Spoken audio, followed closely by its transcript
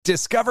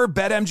Discover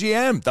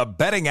BetMGM, the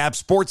betting app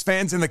sports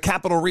fans in the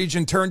capital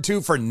region turn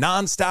to for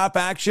nonstop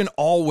action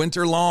all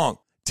winter long.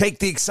 Take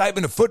the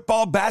excitement of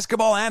football,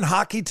 basketball, and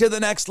hockey to the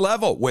next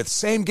level with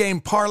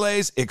same-game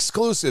parlays,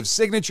 exclusive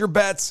signature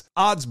bets,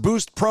 odds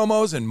boost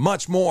promos, and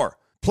much more.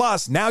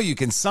 Plus, now you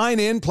can sign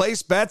in,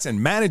 place bets,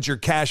 and manage your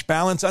cash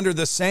balance under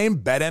the same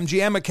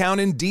BetMGM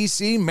account in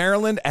D.C.,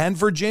 Maryland, and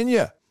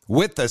Virginia.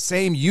 With the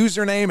same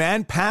username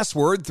and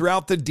password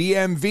throughout the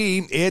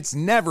DMV, it's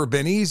never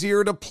been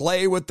easier to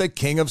play with the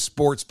king of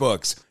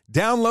sportsbooks.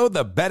 Download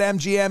the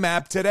BetMGM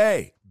app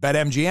today.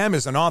 BetMGM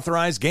is an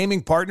authorized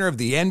gaming partner of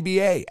the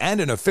NBA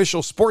and an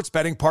official sports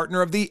betting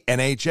partner of the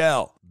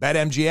NHL.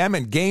 BetMGM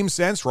and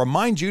GameSense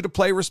remind you to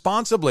play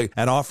responsibly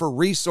and offer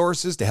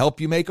resources to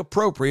help you make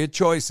appropriate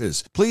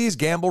choices. Please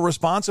gamble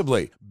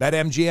responsibly.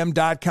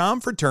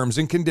 BetMGM.com for terms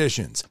and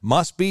conditions.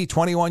 Must be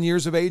 21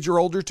 years of age or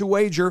older to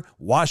wager.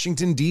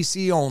 Washington,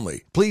 D.C.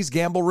 only. Please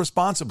gamble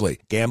responsibly.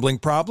 Gambling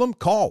problem?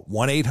 Call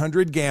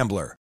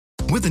 1-800-GAMBLER.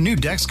 With the new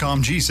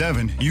Dexcom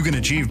G7, you can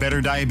achieve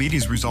better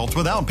diabetes results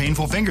without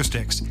painful finger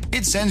sticks.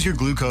 It sends your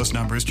glucose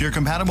numbers to your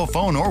compatible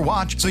phone or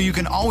watch so you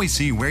can always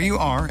see where you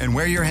are and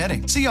where you're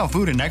heading. See how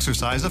food and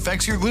exercise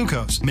affects your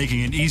glucose, making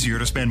it easier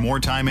to spend more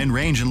time in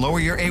range and lower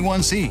your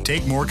A1C.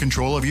 Take more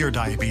control of your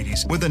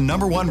diabetes with the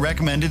 #1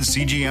 recommended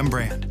CGM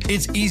brand.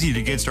 It's easy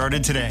to get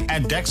started today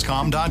at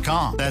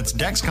Dexcom.com. That's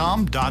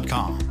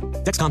Dexcom.com.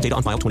 Dexcom data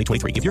on file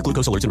 2023. If your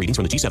glucose alerts and readings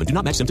from the G7 do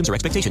not match symptoms or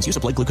expectations, use a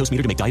blood glucose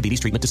meter to make diabetes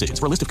treatment decisions.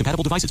 For a list of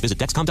compatible devices, visit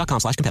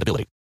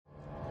Dexcom.com/compatibility.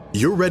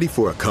 You're ready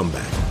for a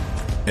comeback.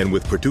 And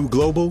with Purdue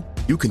Global,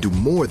 you can do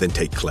more than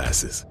take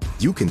classes.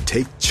 You can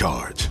take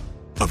charge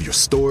of your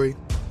story,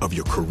 of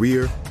your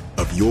career,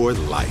 of your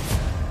life.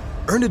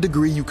 Earn a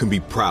degree you can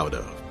be proud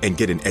of and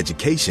get an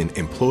education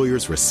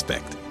employers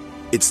respect.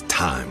 It's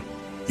time,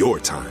 your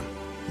time,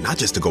 not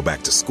just to go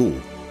back to school,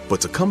 but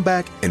to come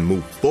back and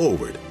move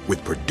forward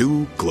with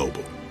Purdue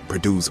Global,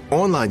 Purdue's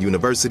online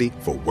university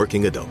for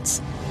working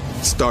adults.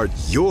 Start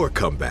your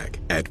comeback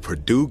at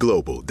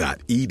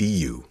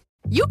purdueglobal.edu.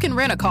 You can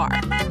rent a car,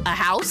 a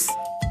house,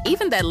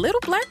 even that little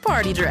black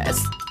party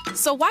dress.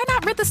 So why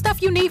not rent the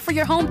stuff you need for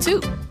your home,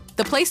 too?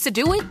 The place to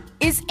do it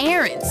is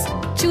Aaron's.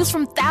 Choose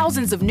from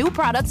thousands of new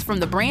products from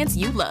the brands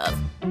you love,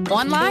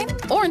 online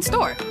or in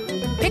store.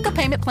 Pick a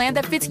payment plan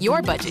that fits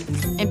your budget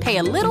and pay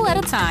a little at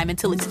a time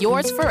until it's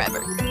yours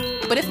forever.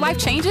 But if life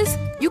changes,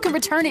 you can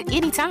return it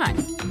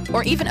anytime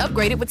or even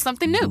upgrade it with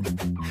something new.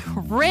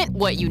 Rent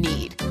what you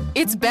need.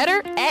 It's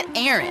better at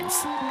Aaron's.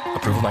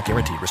 Approval not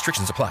guaranteed.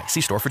 Restrictions apply.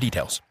 See store for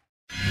details.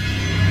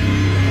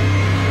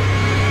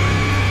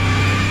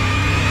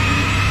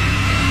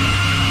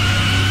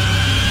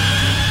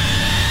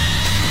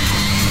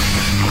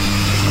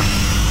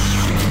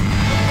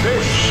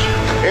 This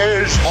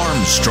is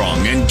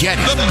Armstrong and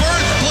Getty, the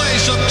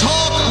birthplace of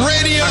talk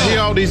radio. I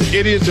hear all these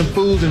idiots and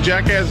fools and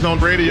jackasses on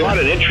radio. What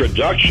an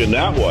introduction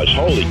that was.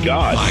 Holy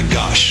God. My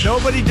gosh.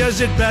 Nobody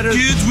does it better.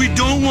 Kids, we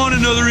don't want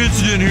another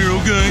incident here,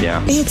 okay?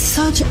 Yeah. It's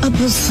such a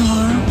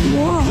bizarre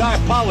world. I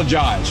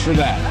apologize for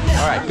that.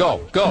 All right,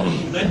 go.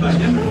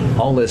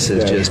 All this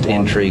is just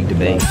intrigue to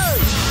me.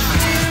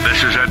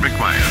 This is Ed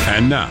McMahon.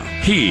 And now,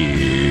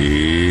 here's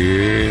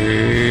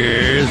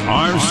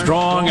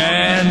Armstrong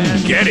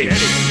and Getty.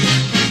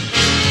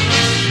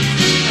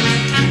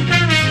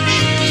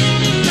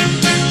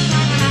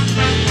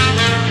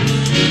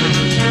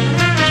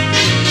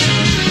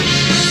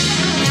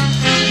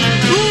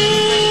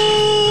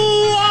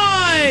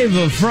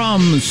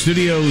 From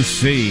Studio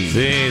C.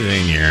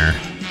 Senior.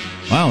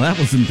 Wow, that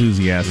was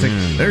enthusiastic.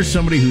 There's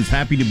somebody who's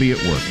happy to be at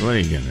work. What are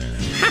you going to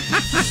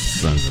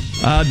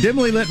do?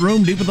 Dimly lit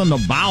room deep within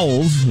the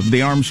bowels of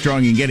the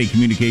Armstrong and Getty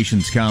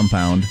Communications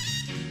compound.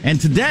 And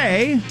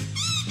today,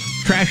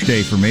 trash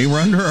day for me.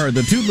 We're under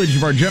the tutelage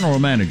of our general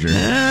manager.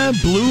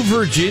 Blue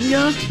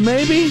Virginia,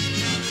 maybe?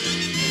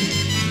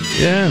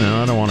 Yeah,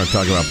 no, I don't want to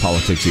talk about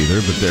politics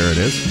either, but there it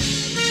is.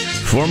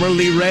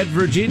 Formerly Red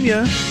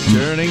Virginia,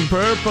 turning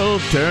purple,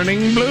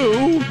 turning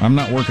blue. I'm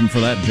not working for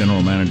that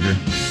general manager.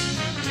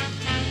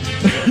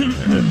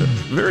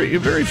 Very,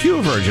 very few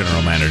of our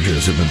general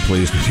managers have been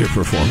pleased with your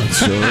performance.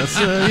 So that's,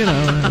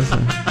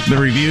 the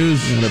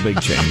reviews. Not a big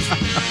change.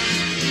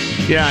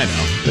 Yeah, I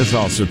know. It's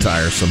all so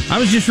tiresome. I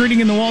was just reading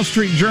in the Wall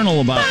Street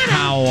Journal about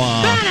how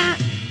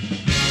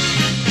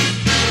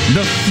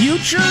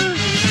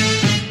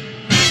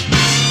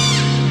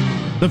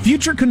the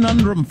future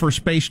conundrum for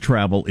space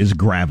travel is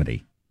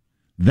gravity.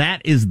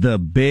 That is the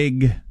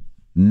big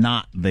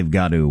knot they've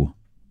got to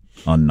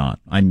unknot.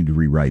 I need to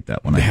rewrite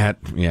that one.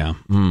 Yeah.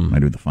 I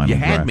do the final You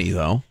had draft. me,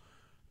 though.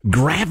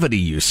 Gravity,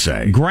 you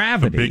say.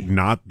 Gravity. The big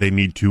knot they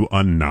need to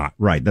unknot.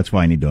 Right, that's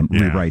why I need to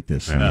rewrite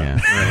this. Yeah.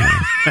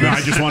 No,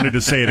 I just wanted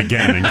to say it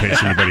again in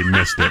case anybody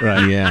missed it.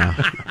 Right. Yeah.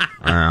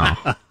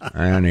 Well,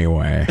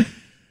 anyway.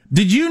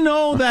 Did you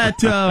know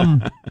that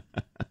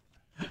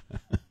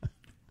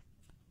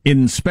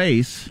in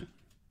space,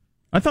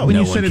 I thought when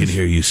no you said one can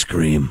hear you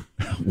scream.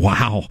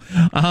 Wow.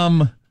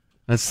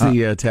 That's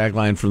the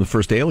tagline from the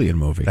first Alien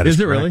movie. That is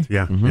it correct. really?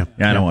 Yeah. Mm-hmm.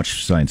 Yeah, I don't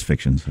watch science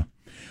fiction. So.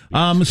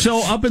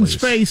 So up in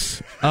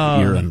space,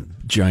 you're a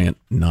giant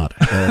nut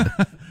head.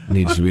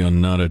 Needs to be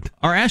unnutted.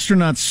 Our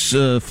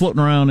astronauts floating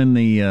around in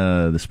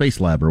the space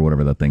lab or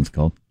whatever that thing's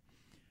called,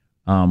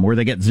 where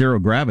they get zero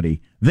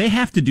gravity. They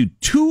have to do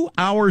 2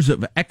 hours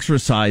of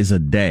exercise a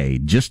day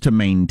just to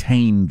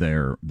maintain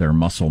their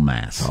muscle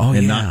mass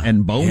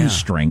and bone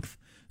strength,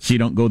 so you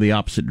don't go the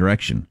opposite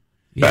direction.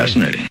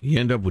 Fascinating. You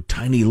end up with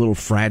tiny little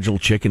fragile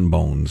chicken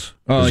bones.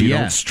 You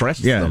don't stress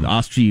them.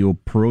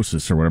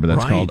 Osteoporosis or whatever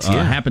that's called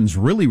happens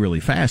really,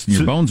 really fast, and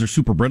your bones are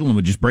super brittle and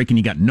would just break, and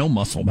you got no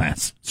muscle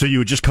mass. So you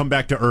would just come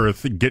back to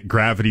Earth, get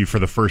gravity for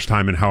the first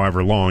time in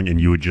however long, and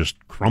you would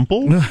just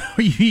crumple?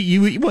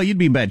 You'd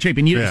be in bad shape,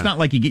 and it's not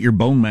like you get your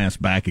bone mass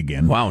back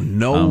again. Wow,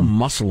 no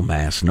muscle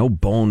mass, no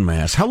bone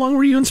mass. How long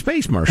were you in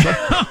space, Marshall?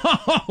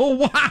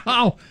 Oh,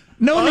 wow.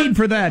 No need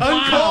for that.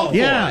 Wow.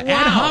 Yeah,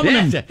 ad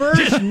hominem.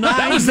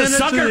 That was the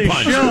sucker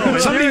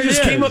punch. Somebody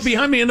just came up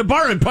behind me in the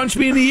bar and punched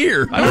me in the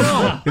ear. I don't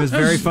know. It was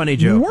very funny,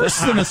 Joe. Worse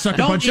than a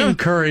sucker punch. Don't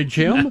encourage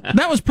him.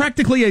 That was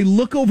practically a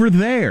look over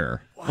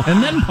there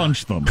and then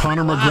punch them.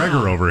 Conor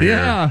McGregor over here.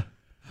 Yeah.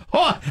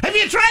 Oh, have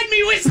you tried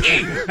me whiskey?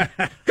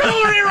 Come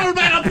over here, old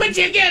man. I'll punch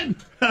you again.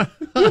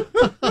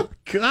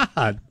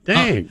 God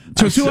dang.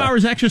 So 2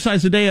 hours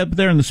exercise a day up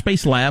there in the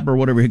space lab or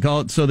whatever you call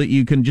it, so that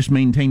you can just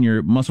maintain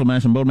your muscle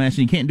mass and bone mass,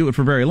 and you can't do it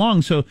for very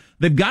long. So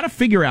they've got to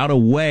figure out a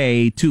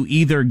way to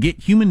either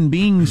get human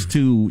beings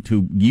to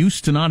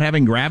used to not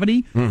having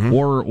gravity,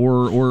 or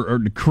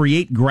to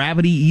create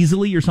gravity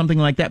easily or something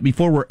like that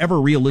before we're ever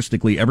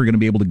realistically ever going to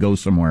be able to go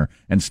somewhere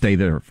and stay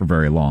there for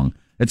very long.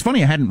 It's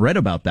funny, I hadn't read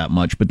about that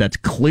much, but that's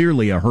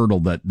clearly a hurdle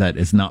that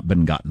has not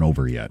been gotten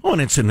over yet. Oh,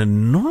 and it's an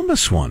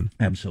enormous one.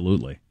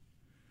 Absolutely.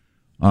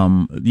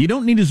 You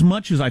don't need as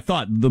much as I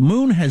thought. The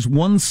moon has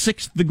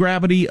 1/6 the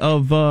gravity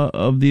of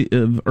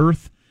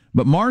Earth,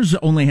 but Mars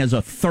only has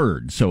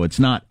 1/3, so it's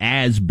not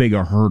as big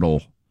a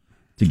hurdle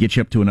to get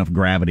you up to enough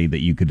gravity that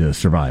you could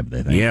survive,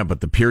 they think. Yeah,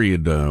 but the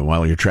period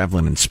while you're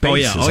traveling in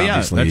space is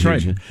obviously that's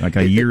right. Like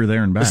a year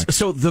there and back.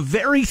 So the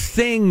very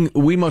thing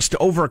we must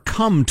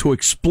overcome to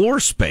explore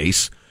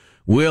space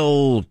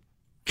will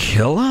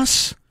kill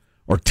us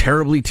or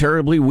terribly,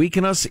 terribly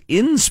weaken us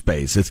in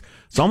space. It's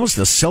almost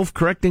a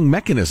self-correcting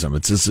mechanism.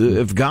 It's as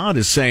if God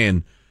is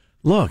saying,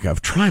 look,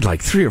 I've tried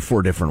like 3 or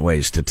 4 different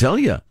ways to tell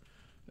you.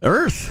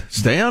 Earth,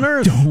 stay on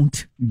Earth.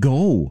 Don't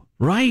go.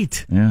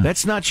 Right. Yeah.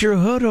 That's not your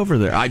hood over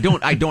there. I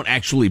don't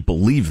actually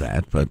believe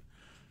that, but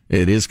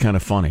it is kind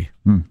of funny.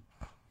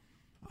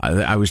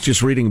 I was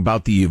just reading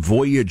about the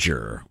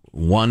Voyager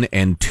 1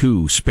 and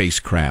 2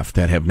 spacecraft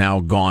that have now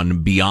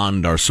gone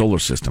beyond our solar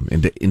system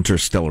into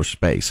interstellar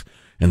space.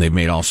 And they've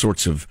made all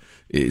sorts of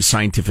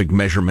scientific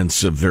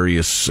measurements of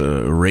various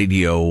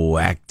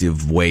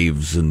radioactive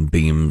waves and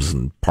beams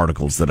and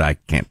particles that I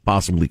can't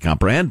possibly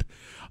comprehend.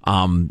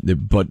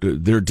 But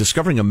they're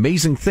discovering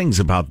amazing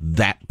things about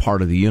that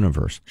part of the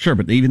universe. Sure,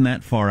 but even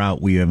that far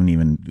out, we haven't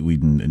even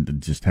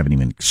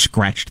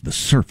scratched the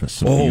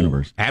surface of the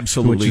universe.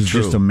 Absolutely, which is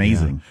true. Just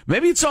amazing. Yeah.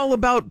 Maybe it's all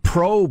about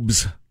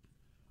probes.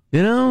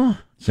 You know,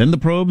 send the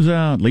probes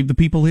out. Leave the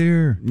people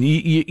here.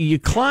 You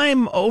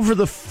climb over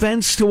the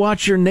fence to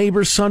watch your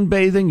neighbor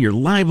sunbathing. You're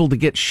liable to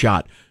get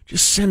shot.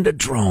 Just send a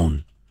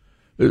drone.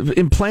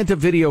 Implant a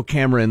video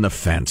camera in the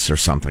fence or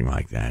something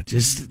like that.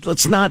 Just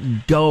let's not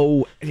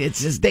go.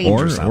 It's just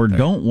dangerous. Or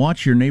don't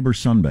watch your neighbor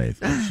sunbathe.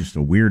 It's just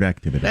a weird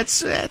activity.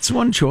 That's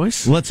one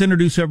choice. Let's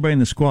introduce everybody in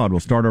the squad.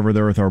 We'll start over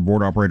there with our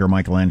board operator,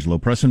 Michelangelo.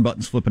 Pressing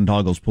buttons, flipping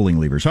toggles, pulling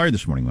levers. How are you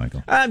this morning,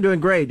 Michael? I'm doing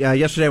great.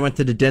 Yesterday I went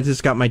to the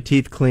dentist, got my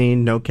teeth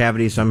cleaned, no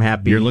cavities, so I'm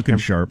happy. You're looking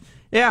sharp.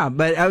 Yeah,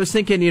 but I was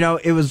thinking,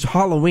 it was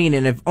Halloween,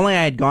 and if only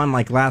I had gone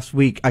like last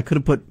week, I could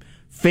have put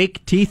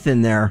fake teeth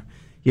in there.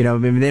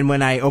 And then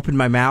when I opened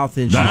my mouth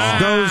and she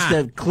goes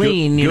to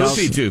clean,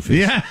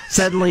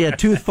 suddenly a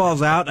tooth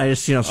falls out. I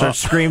just, start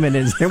screaming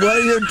and say, "What are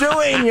you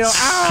doing?"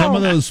 Ow! Some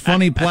of those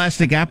funny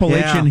plastic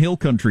Appalachian Hill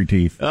Country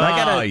teeth.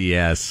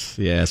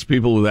 Yes.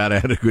 People without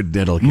adequate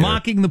dental care.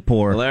 Mocking the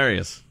poor.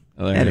 Hilarious.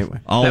 Anyway,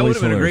 that would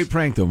have been a great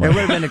prank, though, Mark. It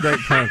would have been a great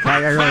prank.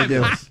 I really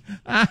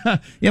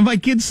do. My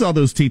kids saw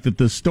those teeth at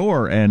the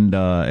store, and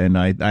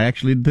I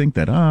actually did think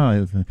that,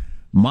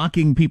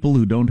 mocking people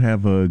who don't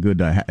have good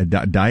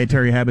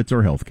dietary habits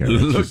or health care.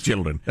 Look,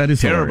 children, that is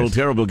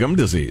terrible gum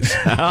disease.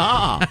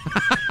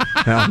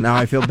 Well, now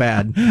I feel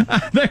bad.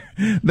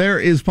 There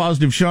is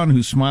Positive Sean,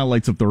 whose smile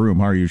lights up the room.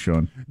 How are you,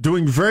 Sean?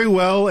 Doing very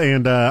well,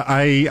 and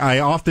I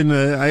often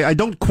I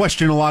don't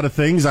question a lot of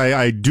things.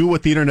 I do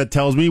what the internet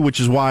tells me, which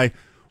is why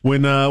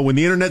when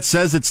the internet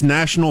says it's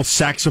National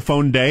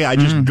Saxophone Day, I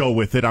just go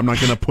with it. I'm not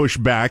going to push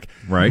back.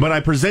 Right. But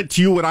I present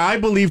to you what I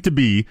believe to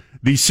be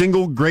the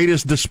single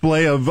greatest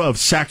display of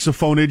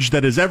saxophonage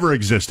that has ever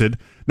existed.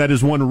 That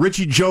is one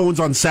Richie Jones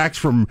on sax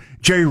from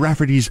Jerry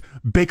Rafferty's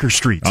Baker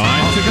Street. Oh,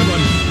 that's a good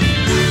one.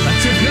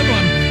 That's a good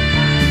one.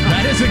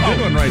 That is a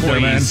good one right there,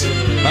 man.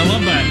 I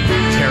love that.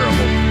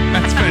 Terrible.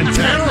 That's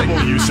fantastic.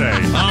 Terrible, you say.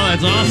 Oh,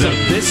 that's awesome.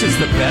 This is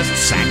the best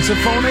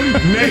saxophoning?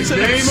 Name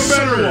a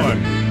better one.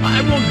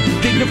 I will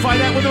dignify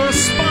that with a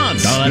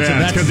response.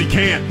 That's because he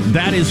can't.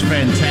 That is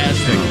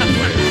fantastic.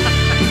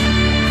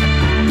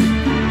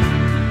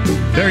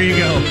 There you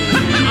go.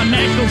 On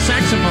National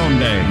Saxophone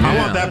Day. I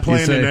want that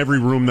playing in every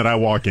room that I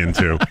walk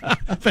into.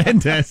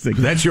 Fantastic.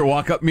 That's your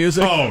walk-up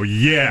music? Oh,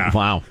 yeah.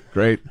 Wow.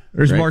 Great.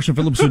 There's Marshall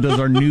Phillips, who does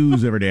our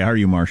news every day. How are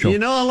you, Marshall? You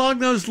know, along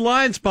those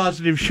lines,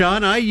 Positive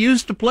Sean, I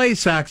used to play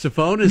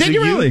saxophone as Did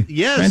you really?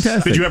 Yes.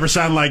 Fantastic. Did you ever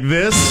sound like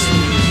this?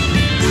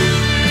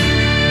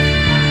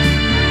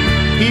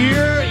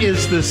 Here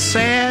is the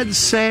sad,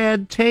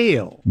 sad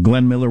tale.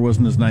 Glenn Miller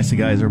wasn't as nice a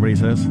guy as everybody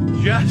says.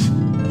 Just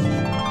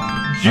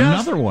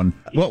another one.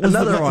 What was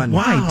another one?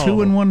 Why? Wow.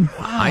 2 and 1?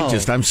 Wow.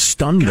 I'm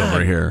stunned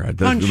over here.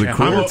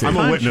 I'm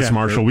a witness,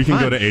 Marshall. We can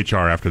go to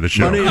HR after the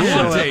show.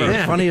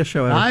 Funniest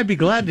show ever. I'd be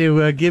glad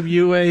to give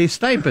you a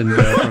stipend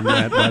from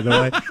that, by the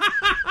way.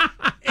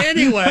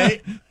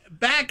 Anyway,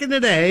 back in the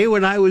day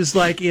when I was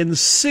like in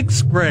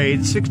 6th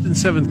and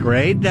 7th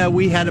grade,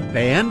 we had a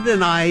band,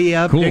 and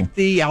I picked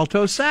the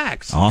alto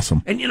sax.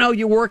 Awesome. And,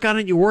 you work on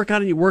it,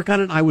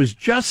 and I was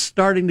just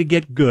starting to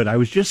get good. I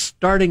was just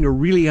starting to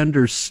really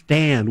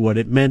understand what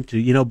it meant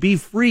to, be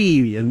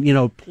free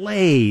and,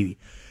 play.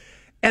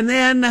 And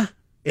then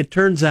it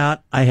turns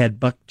out I had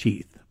buck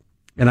teeth.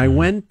 And I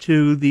went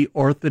to the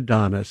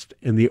orthodontist,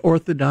 and the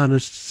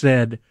orthodontist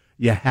said,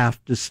 you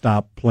have to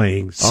stop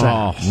playing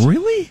sax. Oh,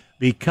 really?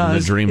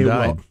 Because it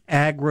will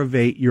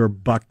aggravate your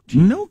buck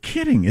teeth. No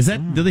kidding. Is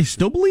that? Do they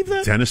still believe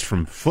that? Dennis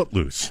from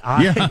Footloose.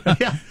 I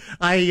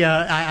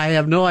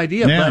have no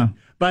idea. Yeah.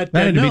 But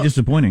that had to be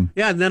disappointing.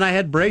 Yeah, and then I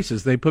had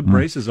braces. They put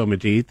braces on my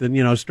teeth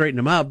and straighten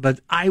them out. But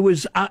I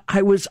was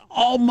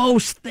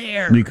almost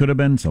there. You could have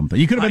been something.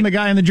 You could have been the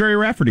guy in the Jerry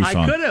Rafferty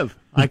song. I could have.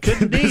 I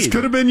could indeed. This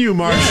could have been you,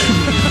 Mark.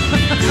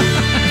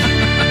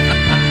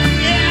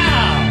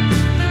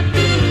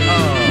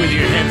 With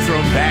your head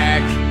thrown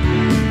back,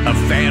 a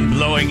fan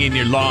blowing in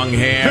your long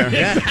hair.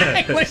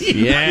 Exactly.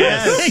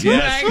 Yes.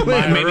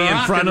 Maybe in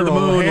front of the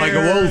moon like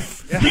a wolf.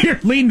 You're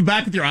leaned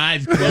back with your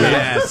eyes closed.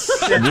 Yes.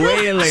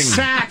 Wailing.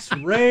 Sax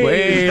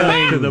raised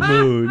up to the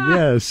moon.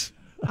 Yes.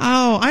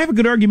 Oh, I have a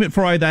good argument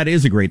for why that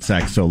is a great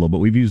sax solo, but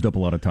we've used up a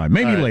lot of time.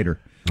 Maybe later.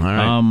 All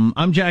right.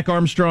 I'm Jack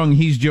Armstrong.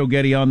 He's Joe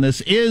Getty on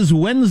this. Is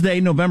Wednesday,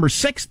 November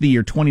 6th, the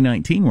year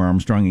 2019. We're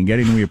Armstrong and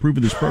Getty, and we approve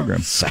of this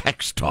program.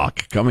 Sax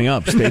talk coming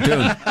up. Stay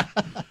tuned.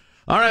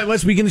 All right,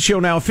 let's begin the show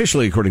now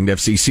officially according to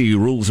FCC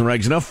rules and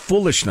regs. Enough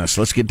foolishness.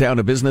 Let's get down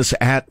to business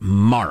at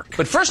Mark.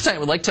 But first, I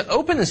would like to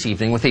open this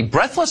evening with a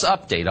breathless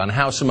update on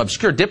how some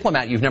obscure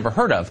diplomat you've never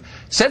heard of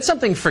said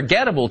something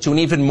forgettable to an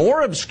even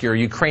more obscure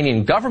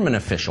Ukrainian government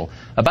official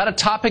about a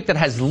topic that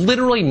has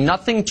literally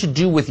nothing to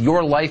do with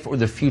your life or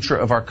the future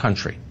of our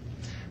country.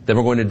 Then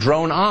we're going to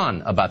drone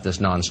on about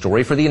this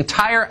non-story for the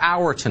entire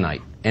hour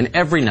tonight and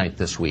every night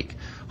this week,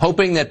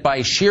 hoping that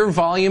by sheer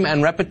volume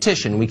and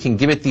repetition we can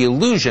give it the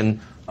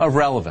illusion of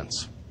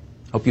relevance.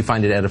 Hope you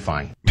find it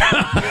edifying.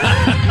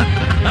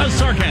 That was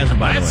sarcasm,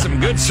 by the way. That's some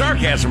good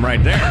sarcasm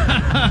right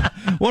there.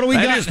 What do we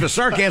got? That is the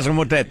sarcasm.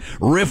 What that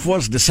riff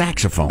was, the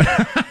saxophone.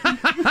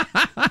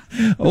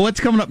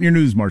 What's coming up in your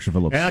news, Marshall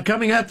Phillips?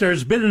 Coming up,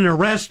 there's been an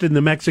arrest in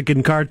the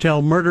Mexican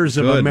cartel murders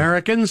of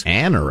Americans.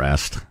 An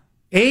arrest.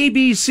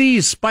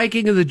 ABC's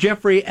spiking of the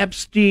Jeffrey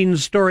Epstein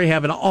story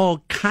having all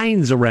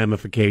kinds of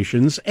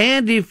ramifications.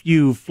 And if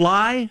you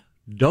fly,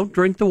 don't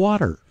drink the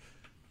water.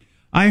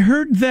 I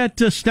heard that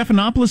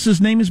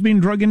Stephanopoulos' name is being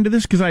drug into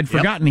this because I'd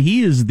forgotten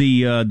he is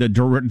the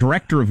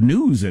director of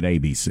news at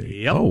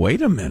ABC. Yep. Oh, wait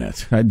a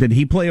minute. Did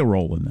he play a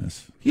role in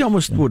this? He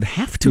almost would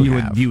have to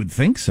have. You would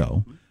think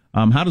so.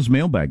 How does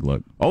Mailbag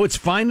look? Oh, it's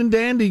fine and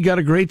dandy. Got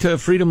a great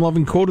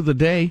freedom-loving quote of the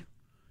day.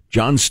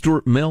 John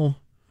Stuart Mill,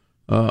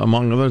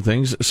 among other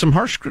things. Some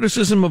harsh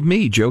criticism of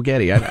me, Joe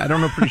Getty. I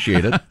don't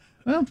appreciate it.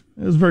 Well,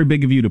 it was very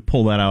big of you to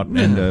pull that out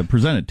and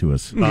present it to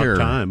us. About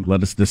time.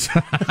 Let us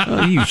decide.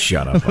 Oh, you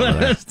shut up.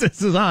 Let us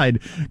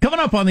decide.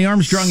 Coming up on the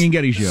Armstrong and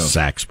Getty Show.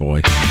 Sax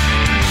boy.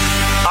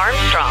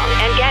 Armstrong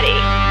and Getty.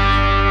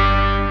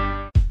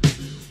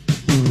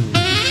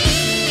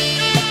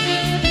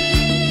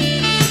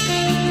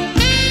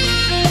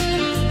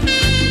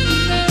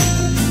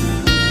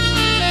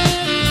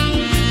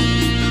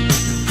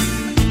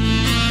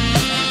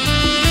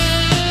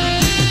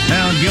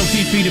 Now,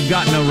 guilty feet have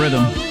got no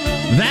rhythm.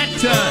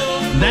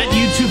 That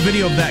YouTube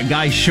video of that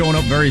guy showing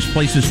up various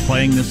places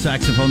playing the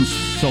saxophone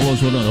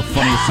solos was one of the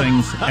funniest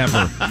things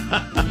ever.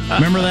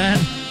 Remember that?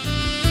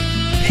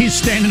 He's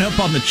standing up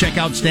on the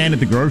checkout stand at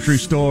the grocery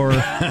store,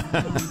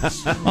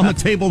 on the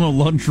table in the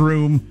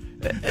lunchroom.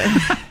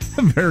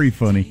 Very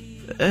funny.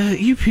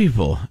 You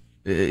people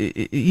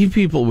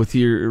with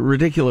your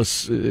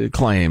ridiculous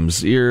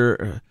claims.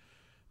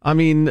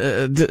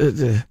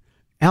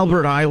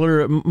 Albert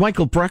Eiler,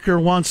 Michael Brecker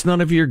wants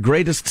none of your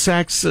greatest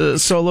sax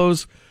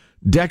solos.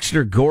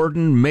 Dexter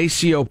Gordon,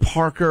 Maceo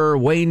Parker,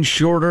 Wayne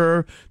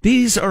Shorter.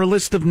 These are a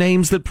list of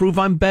names that prove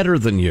I'm better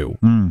than you.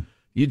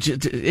 You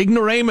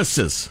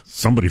ignoramuses.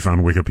 Somebody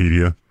found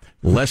Wikipedia.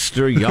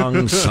 Lester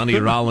Young, Sonny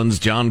Rollins,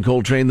 John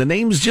Coltrane. The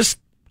names just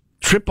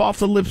trip off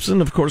the lips,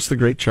 and of course the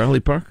great Charlie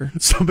Parker.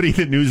 Somebody in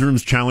the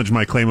newsrooms challenged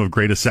my claim of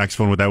greatest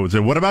saxophone with that. Would say,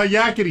 "What about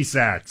yakety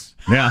sax?"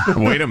 Yeah,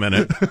 wait a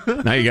minute.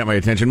 Now you got my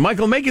attention,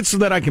 Michael. Make it so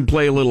that I can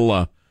play a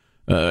little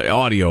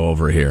audio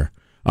over here.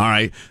 All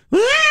right.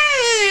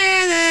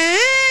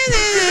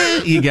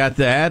 You got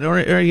that,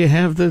 or you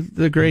have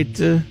the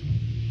great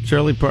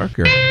Charlie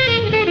Parker. Okay,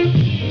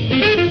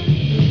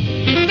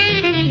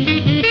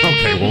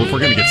 well, if we're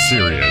going to get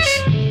serious.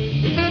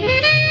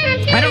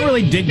 I don't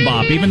really dig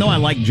bop. Even though I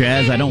like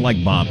jazz, I don't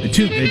like bop.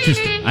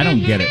 I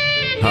don't get it.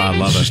 Oh, I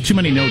love it. It's just too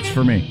many notes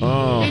for me.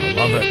 Oh, I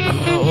love it.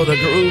 Oh, the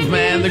groove,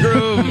 man, the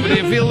groove. Do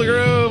you feel the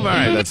groove? All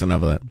right, that's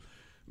enough of that.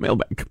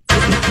 Mailbag.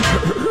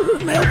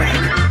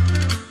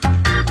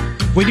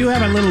 We do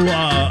have a little,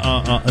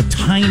 a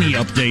tiny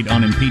update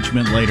on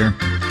impeachment later.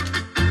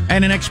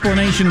 And an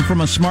explanation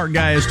from a smart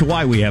guy as to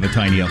why we have a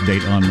tiny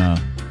update on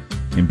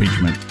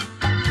impeachment.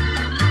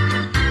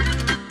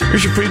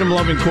 Here's your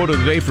freedom-loving quote of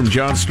the day from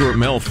John Stuart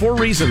Mill. 4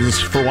 reasons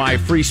for why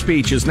free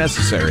speech is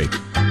necessary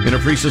in a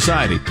free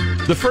society.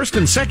 The first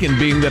and second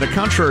being that a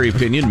contrary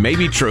opinion may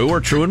be true or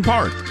true in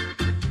part.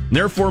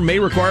 Therefore, may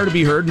require to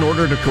be heard in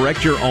order to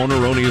correct your own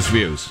erroneous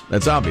views.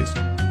 That's obvious.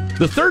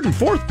 The third and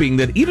fourth being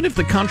that even if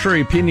the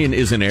contrary opinion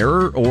is an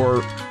error,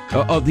 or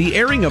the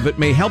airing of it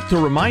may help to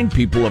remind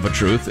people of a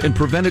truth and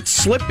prevent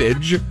its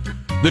slippage,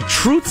 the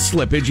truth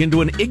slippage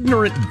into an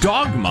ignorant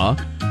dogma,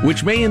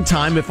 which may in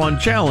time, if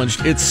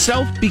unchallenged,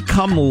 itself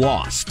become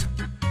lost.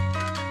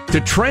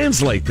 To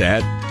translate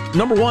that,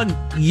 number one,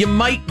 you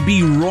might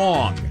be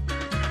wrong.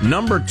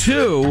 Number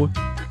two,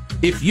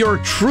 if your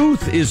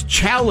truth is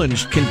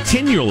challenged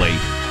continually,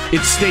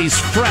 it stays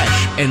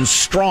fresh and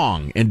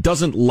strong and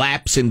doesn't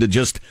lapse into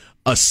just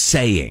a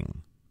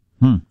saying.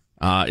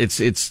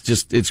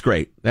 It's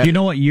great. Do you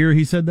know what year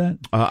he said that?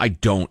 I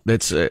don't.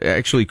 That's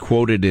actually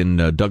quoted in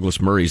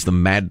Douglas Murray's The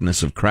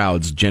Madness of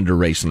Crowds, Gender,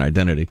 Race, and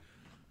Identity.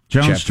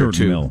 John Stuart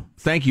Mill.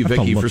 Thank you,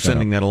 Vicky, for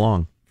sending that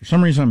along. For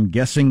some reason, I'm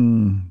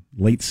guessing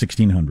late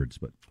 1600s,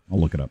 but I'll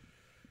look it up.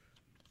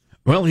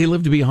 Well, he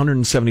lived to be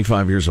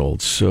 175 years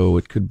old, so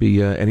it could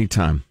be any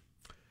time.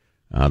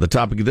 The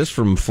topic of this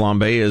from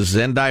Flambe is,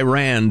 and I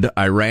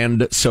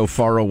ran so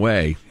far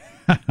away.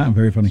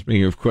 Very funny.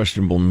 Speaking of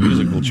questionable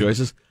musical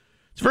choices.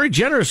 It's very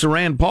generous of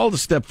Rand Paul to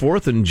step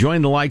forth and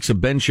join the likes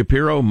of Ben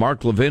Shapiro,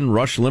 Mark Levin,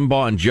 Rush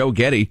Limbaugh, and Joe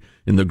Getty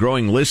in the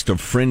growing list of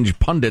fringe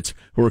pundits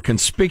who are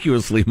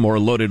conspicuously more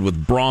loaded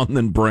with brawn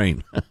than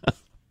brain.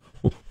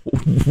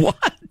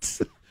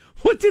 What?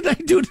 What did I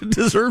do to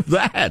deserve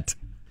that?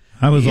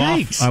 I was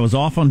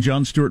off on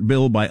John Stuart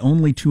Mill by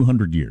only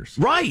 200 years.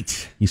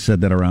 Right. He said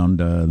that around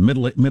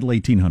middle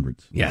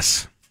 1800s.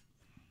 Yes.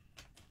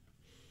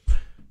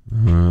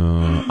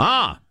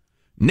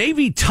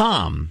 Navy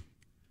Tom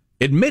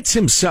admits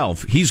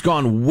himself he's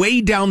gone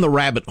way down the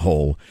rabbit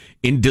hole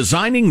in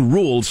designing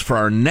rules for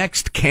our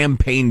next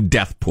campaign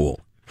death pool.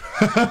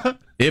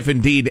 If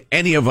indeed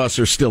any of us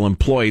are still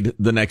employed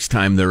the next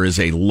time there is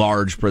a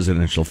large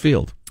presidential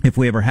field. If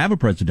we ever have a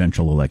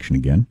presidential election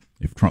again,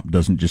 if Trump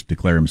doesn't just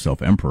declare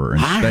himself emperor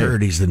and I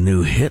heard he's the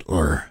new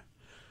Hitler.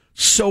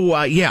 So,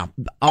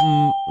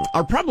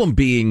 our problem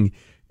being,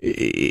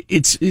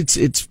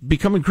 it's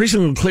become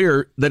increasingly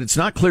clear that it's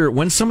not clear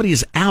when somebody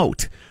is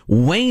out.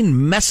 Wayne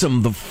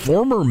Messam, the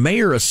former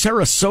mayor of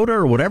Sarasota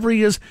or whatever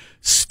he is,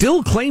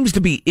 still claims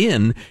to be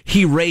in.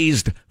 He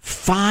raised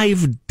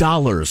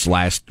 $5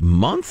 last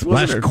month.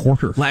 Last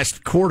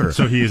quarter.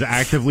 So he is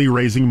actively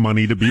raising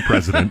money to be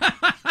president.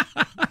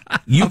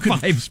 You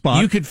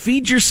could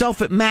feed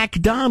yourself at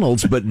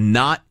McDonald's, but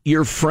not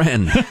your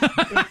friend.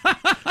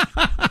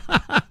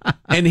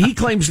 And he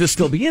claims to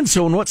still be in,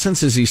 so in what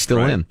sense is he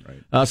still in?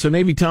 Right. So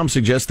Navy Tom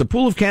suggests the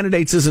pool of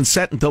candidates isn't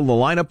set until the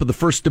lineup of the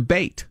first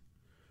debate.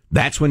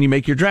 That's when you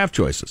make your draft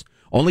choices.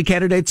 Only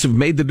candidates who've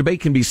made the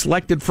debate can be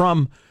selected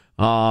from.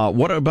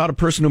 What about a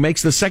person who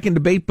makes the second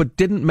debate but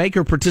didn't make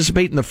or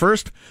participate in the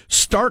first?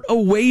 Start a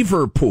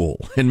waiver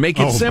pool and make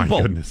it simple.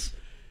 My goodness.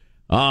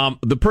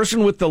 The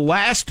person with the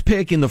last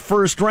pick in the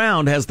first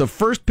round has the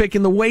first pick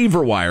in the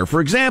waiver wire.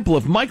 For example,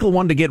 if Michael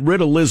wanted to get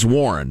rid of Liz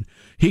Warren,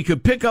 he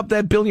could pick up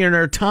that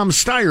billionaire Tom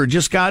Steyer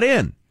just got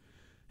in.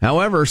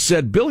 However,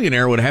 said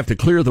billionaire would have to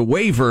clear the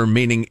waiver,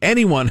 meaning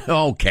anyone.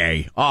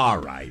 Okay, all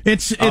right.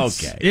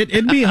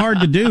 It'd be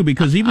hard to do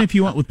because even if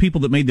you went with people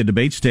that made the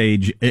debate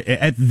stage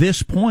at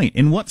this point,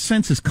 in what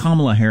sense is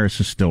Kamala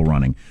Harris still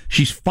running?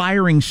 She's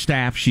firing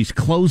staff. She's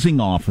closing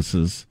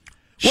offices.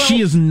 Well,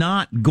 she is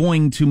not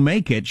going to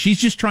make it.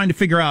 She's just trying to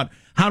figure out,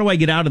 how do I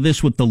get out of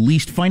this with the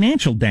least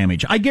financial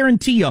damage? I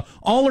guarantee you,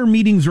 all her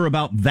meetings are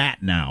about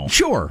that now.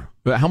 Sure.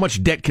 But how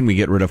much debt can we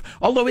get rid of?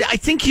 Although I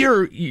think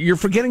you're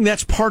forgetting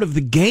that's part of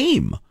the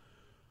game.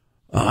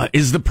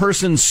 Is the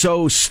person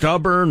so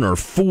stubborn or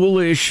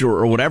foolish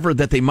or whatever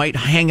that they might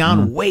hang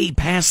on way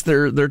past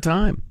their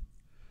time?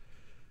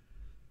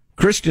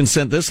 Christian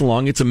sent this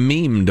along. It's a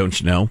meme,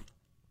 don't you know?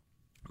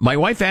 My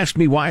wife asked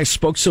me why I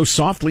spoke so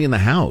softly in the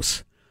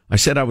house. I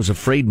said I was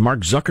afraid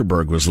Mark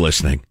Zuckerberg was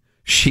listening.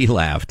 She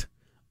laughed.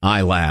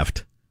 I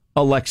laughed.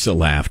 Alexa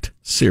laughed.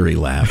 Siri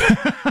laughed.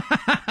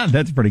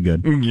 That's pretty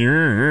good.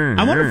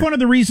 I wonder if one of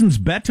the reasons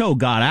Beto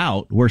got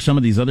out, where some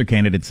of these other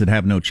candidates that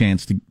have no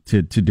chance to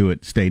do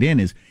it stayed in,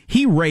 is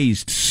he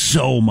raised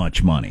so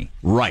much money.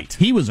 Right.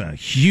 He was a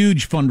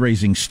huge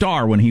fundraising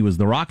star when he was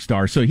the rock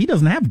star, so he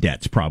doesn't have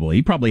debts probably.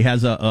 He probably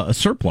has a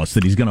surplus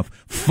that he's going to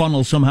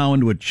funnel somehow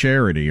into a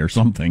charity or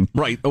something.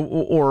 Right.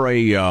 Or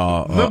the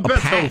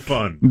Beto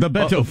Fund. The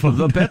Beto Fund.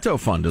 The Beto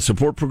Fund to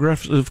support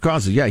progressive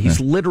causes. Yeah, he's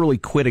literally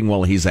quitting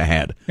while he's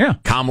ahead. Yeah.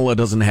 Kamala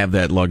doesn't have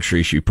that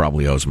luxury. She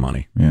probably owes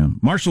money. Yeah.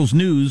 Marshall's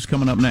News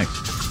coming up next.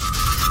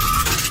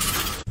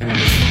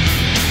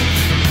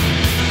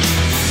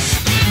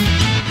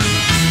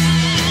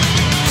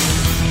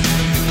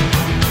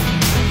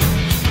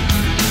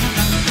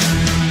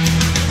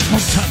 We'll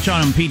touch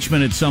on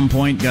impeachment at some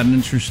point. Got an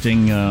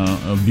interesting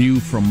view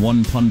from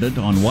one pundit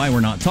on why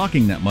we're not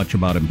talking that much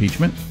about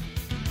impeachment,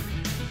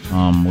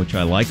 which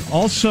I like.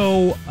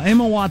 Also,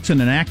 Emma Watson,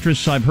 an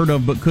actress I've heard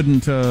of but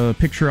couldn't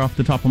picture off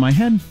the top of my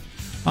head,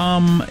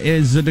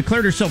 is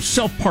declared herself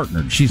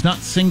self-partnered. She's not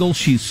single,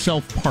 she's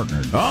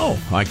self-partnered. Oh,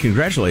 I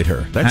congratulate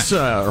her. That's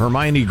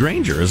Hermione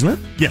Granger, isn't it?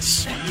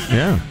 Yes.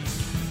 Yeah.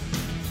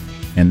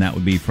 And that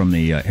would be from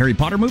the Harry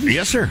Potter movies?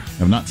 Yes, sir.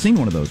 I've not seen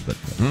one of those, but...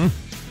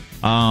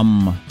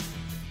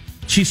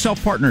 she's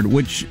self-partnered,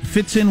 which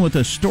fits in with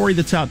a story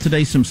that's out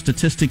today, some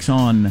statistics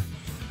on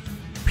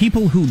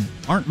people who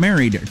aren't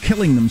married are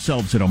killing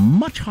themselves at a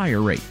much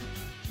higher rate.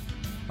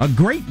 A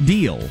great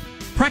deal,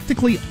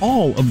 practically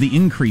all of the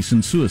increase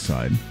in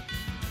suicide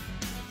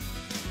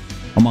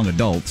among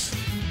adults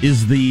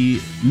is the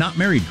not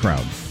married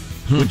crowd,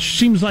 which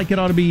seems like it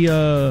ought to be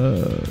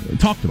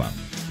talked about.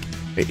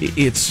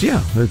 It's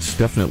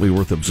definitely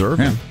worth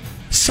observing. Yeah.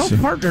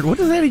 Self-partnered, what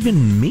does that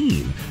even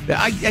mean?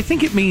 I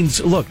think it means,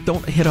 look,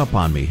 don't hit up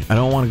on me. I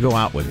don't want to go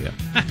out with you.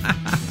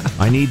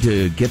 I need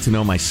to get to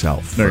know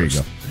myself first. There you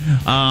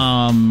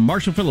go.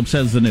 Marshall Phillips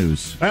has the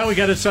news. Well, we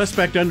got a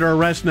suspect under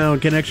arrest now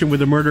in connection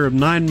with the murder of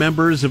 9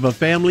 members of a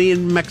family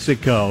in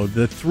Mexico.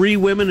 The 3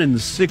 women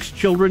and 6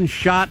 children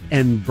shot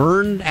and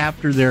burned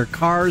after their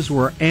cars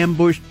were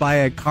ambushed by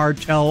a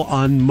cartel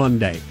on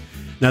Monday.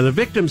 Now, the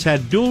victims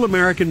had dual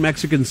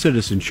American-Mexican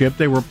citizenship.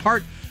 They were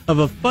part of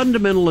a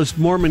fundamentalist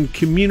Mormon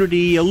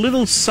community a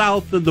little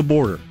south of the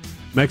border.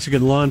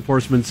 Mexican law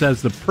enforcement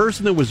says the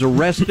person that was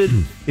arrested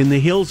in the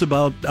hills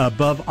above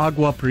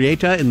Agua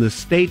Prieta in the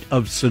state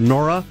of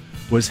Sonora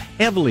was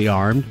heavily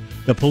armed.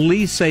 The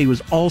police say he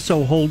was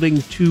also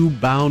holding 2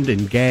 bound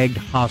and gagged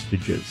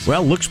hostages.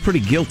 Well, looks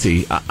pretty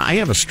guilty. I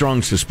have a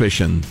strong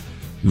suspicion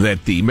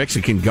that the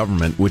Mexican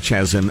government, which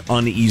has an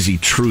uneasy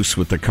truce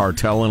with the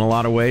cartel in a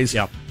lot of ways,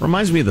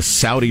 reminds me of the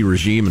Saudi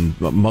regime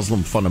and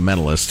Muslim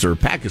fundamentalists, or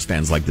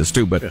Pakistan's like this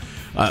too, but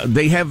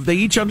they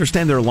each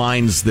understand their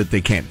lines that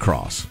they can't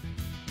cross.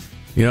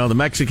 You know, the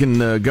Mexican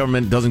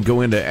government doesn't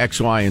go into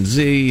X, Y, and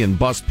Z and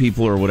bust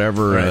people or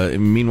whatever. Right.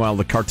 Meanwhile,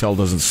 the cartel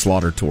doesn't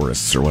slaughter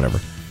tourists or whatever.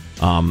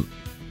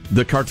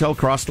 The cartel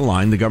crossed the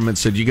line. The government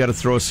said, you got to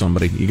throw us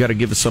somebody. You got to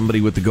give us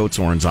somebody with the goat's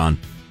horns on.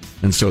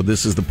 And so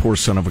this is the poor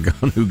son of a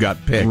gun who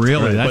got picked.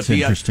 Really? That's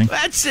interesting.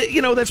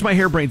 That's my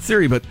harebrained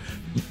theory, but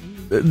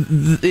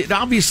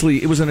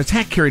it was an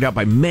attack carried out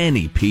by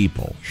many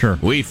people. Sure.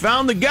 We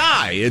found the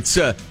guy. It's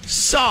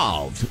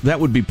solved. That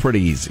would be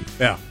pretty easy.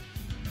 Yeah.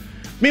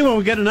 Meanwhile,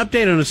 we got an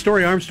update on a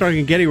story Armstrong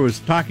and Getty was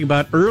talking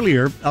about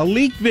earlier. A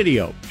leaked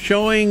video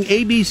showing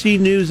ABC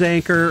News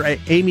anchor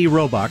Amy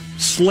Robach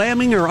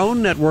slamming her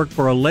own network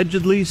for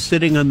allegedly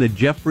sitting on the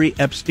Jeffrey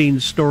Epstein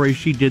story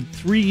she did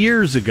 3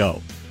 years ago.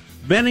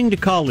 Venting to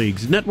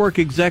colleagues, network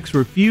execs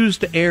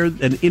refused to air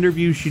an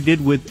interview she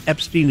did with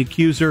Epstein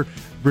accuser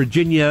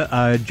Virginia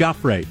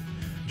Giuffre.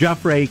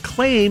 Giuffre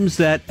claims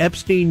that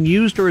Epstein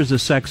used her as a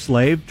sex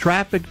slave,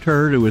 trafficked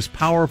her to his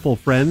powerful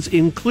friends,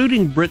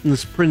 including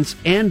Britain's Prince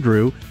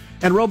Andrew,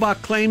 and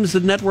Robach claims the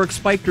network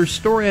spiked her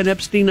story on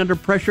Epstein under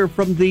pressure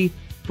from the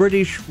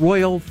British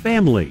royal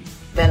family.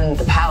 Then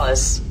the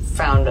palace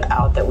found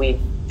out that we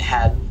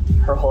had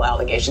her whole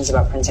allegations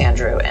about Prince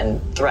Andrew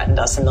and threatened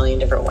us a million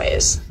different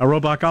ways.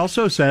 Robach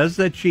also says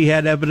that she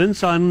had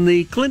evidence on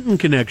the Clinton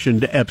connection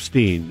to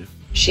Epstein.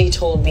 She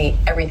told me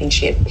everything.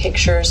 She had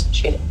pictures.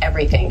 She had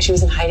everything. She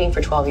was in hiding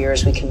for 12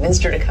 years. We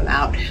convinced her to come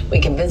out.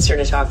 We convinced her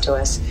to talk to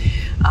us.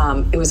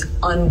 It was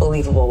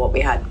unbelievable what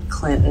we had.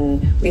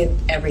 Clinton. We had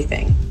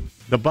everything.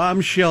 The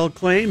bombshell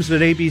claims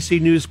that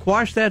ABC News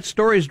quashed that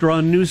story has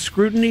drawn new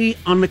scrutiny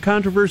on the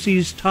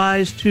controversy's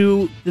ties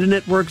to the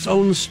network's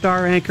own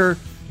star anchor,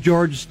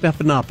 George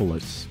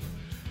Stephanopoulos.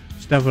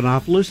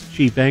 Stephanopoulos,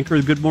 chief anchor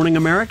of Good Morning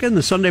America and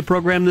the Sunday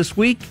program this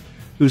week,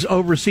 who's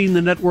overseen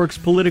the network's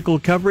political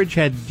coverage,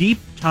 had deep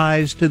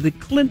ties to the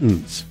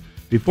Clintons.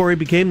 Before he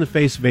became the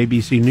face of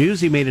ABC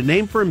News, he made a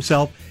name for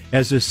himself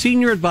as a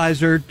senior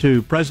advisor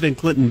to President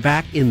Clinton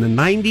back in the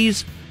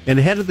 90s, and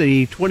ahead of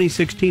the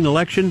 2016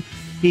 election,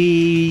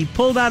 he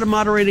pulled out of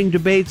moderating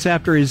debates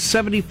after his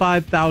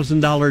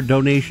 $75,000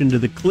 donation to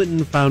the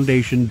Clinton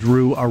Foundation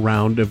drew a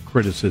round of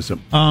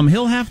criticism.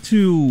 He'll have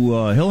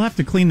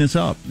to clean this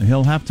up.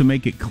 He'll have to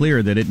make it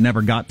clear that it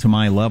never got to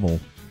my level,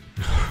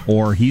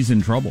 or he's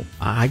in trouble.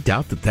 I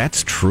doubt that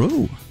that's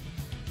true.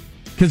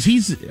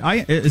 Because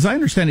as I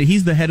understand it,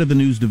 he's the head of the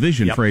news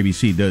division for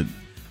ABC.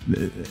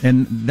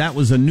 And that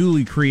was a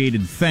newly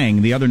created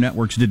thing. The other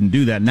networks didn't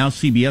do that. Now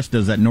CBS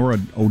does that. Nora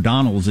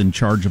O'Donnell's in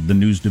charge of the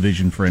news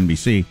division for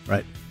NBC.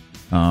 Right.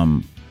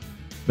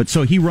 But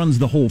so he runs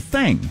the whole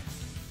thing.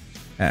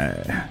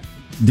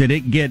 Did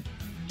it get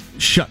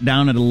shut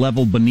down at a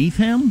level beneath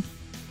him?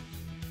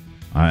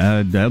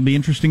 That'll be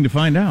interesting to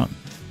find out.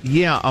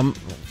 Yeah,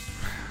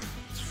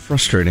 it's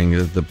frustrating.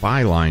 The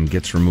byline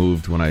gets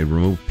removed when I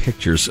remove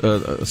pictures.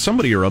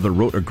 Somebody or other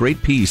wrote a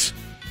great piece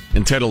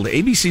entitled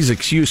ABC's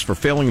excuse for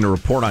failing to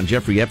report on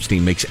Jeffrey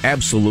Epstein makes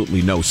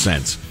absolutely no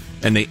sense.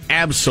 And they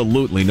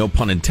absolutely, no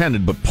pun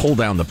intended, but pull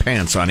down the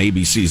pants on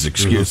ABC's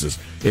excuses.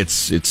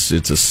 Mm-hmm.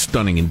 It's a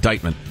stunning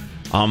indictment.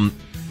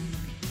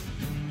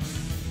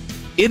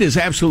 It is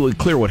absolutely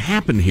clear what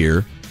happened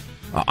here.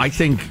 I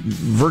think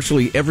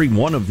virtually every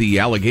one of the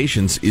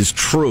allegations is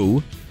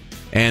true.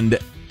 And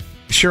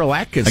Cheryl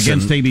Atkinson...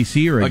 Against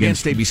ABC or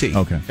against ABC.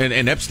 Okay.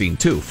 And Epstein,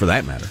 too, for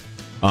that matter.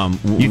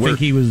 You think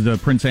he was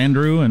Prince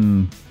Andrew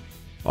and...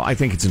 Well, I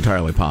think it's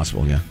entirely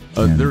possible, yeah.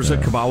 There's a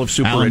cabal of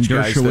super rich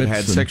guys that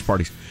had sex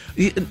parties.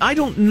 I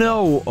don't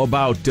know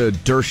about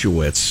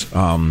Dershowitz,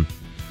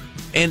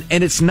 and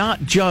it's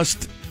not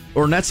just,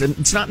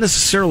 it's not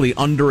necessarily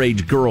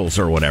underage girls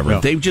or whatever. No.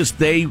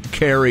 They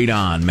carried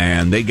on,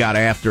 man. They got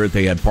after it.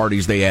 They had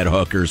parties. They had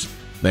hookers.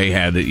 They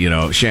had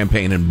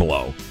champagne and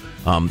blow.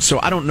 So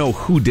I don't know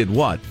who did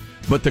what,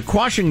 but the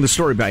quashing the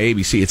story by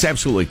ABC, it's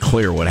absolutely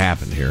clear what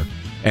happened here.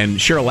 And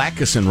Cheryl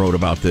Atkinson wrote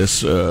about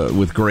this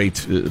with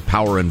great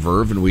power and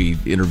verve, and we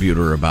interviewed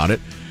her about it.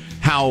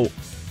 How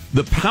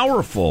the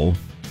powerful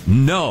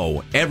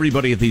know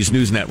everybody at these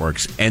news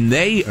networks, and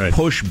they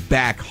push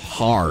back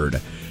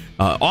hard,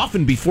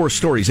 often before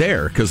stories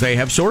air, because they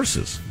have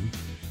sources.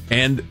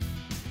 And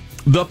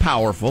the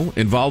powerful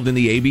involved in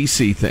the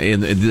ABC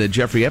thing, in the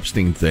Jeffrey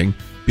Epstein thing,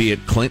 be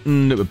it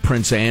Clinton,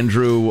 Prince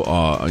Andrew,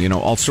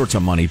 all sorts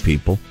of money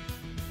people.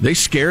 They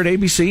scared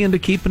ABC into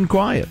keeping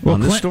quiet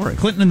on this story.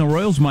 Clinton and the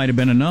Royals might have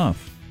been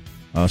enough.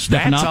 That's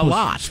a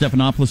lot.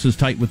 Stephanopoulos is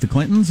tight with the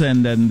Clintons,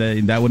 and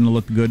that wouldn't have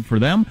looked good for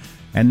them.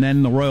 And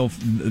then the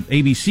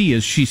ABC,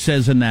 as she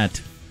says in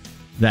that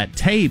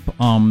tape,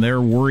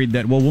 they're worried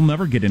that, we'll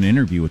never get an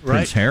interview with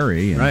Prince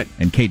Harry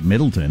and Kate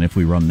Middleton if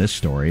we run this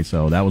story.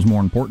 So that was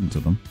more important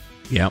to them.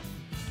 Yep.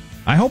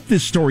 I hope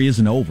this story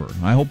isn't over.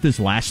 I hope this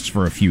lasts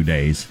for a few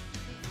days.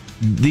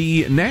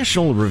 The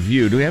National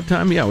Review, do we have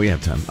time? Yeah, we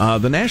have time.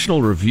 The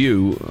National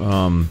Review,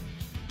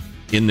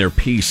 in their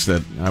piece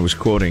that I was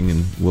quoting,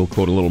 and we'll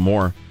quote a little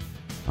more,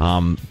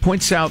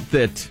 points out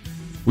that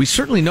we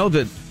certainly know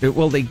that,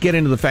 they get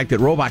into the fact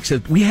that Robach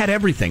said, we had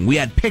everything. We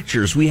had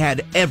pictures. We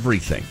had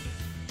everything.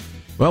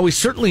 Well, we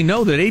certainly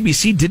know that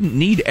ABC didn't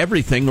need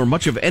everything, or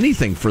much of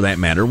anything for that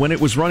matter, when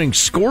it was running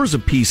scores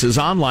of pieces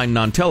online and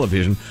on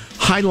television,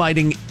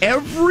 highlighting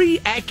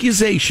every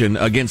accusation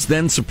against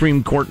then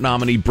Supreme Court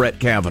nominee Brett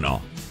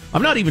Kavanaugh.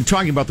 I'm not even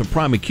talking about the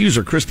prime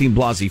accuser, Christine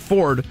Blasey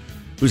Ford,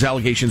 whose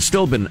allegations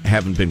still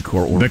haven't been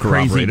corroborated. The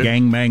crazy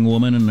gangbang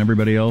woman and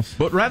everybody else.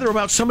 But rather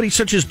about somebody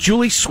such as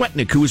Julie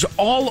Swetnick, who was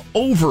all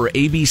over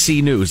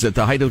ABC News at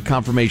the height of the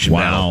confirmation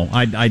battle. Wow,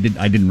 I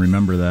didn't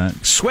remember that.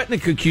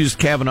 Swetnick accused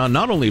Kavanaugh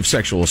not only of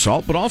sexual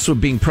assault, but also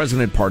of being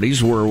present at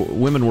parties where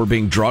women were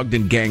being drugged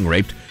and gang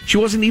raped. She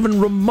wasn't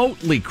even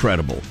remotely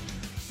credible.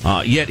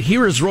 Yet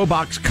here is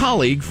Robach's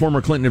colleague,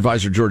 former Clinton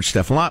advisor George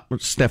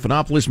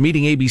Stephanopoulos,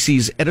 meeting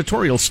ABC's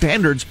editorial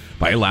standards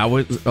by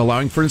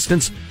allowing, for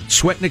instance,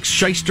 Swetnick's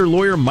shyster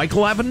lawyer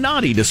Michael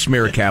Avenatti to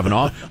smear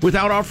Kavanaugh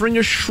without offering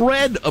a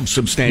shred of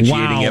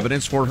substantiating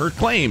evidence for her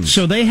claims.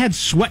 So they had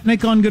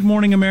Swetnick on Good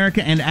Morning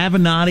America, and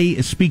Avenatti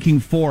is speaking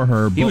for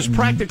her. He was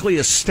practically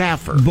a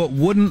staffer. But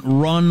wouldn't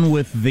run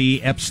with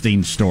the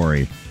Epstein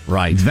story.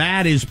 Right.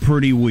 That is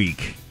pretty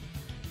weak.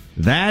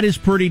 That is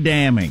pretty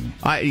damning.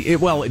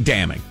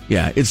 Damning.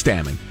 Yeah, it's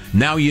damning.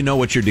 Now you know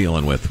what you're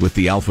dealing with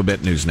the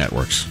alphabet news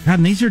networks. God,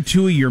 and these are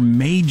two of your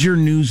major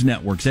news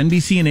networks,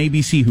 NBC and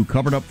ABC, who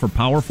covered up for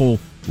powerful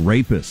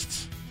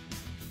rapists.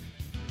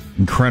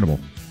 Incredible.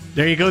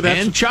 There you go.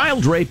 And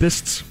child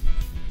rapists.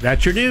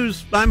 That's your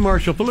news. I'm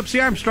Marshall Phillips, the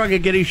Armstrong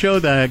and Getty Show,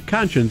 the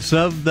conscience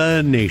of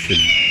the nation.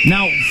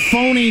 Now,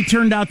 phony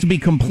turned out to be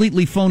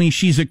completely phony.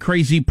 She's a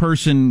crazy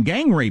person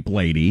gang rape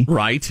lady.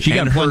 Right. She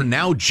got her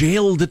now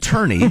jailed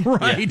attorney.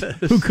 Right. Yeah.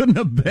 Who couldn't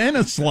have been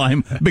a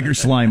bigger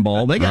slime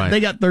ball. They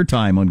got their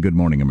time on Good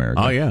Morning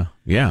America. Oh, yeah.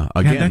 Yeah.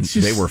 Again,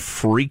 they were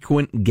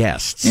frequent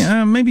guests.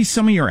 Yeah, maybe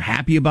some of you are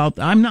happy about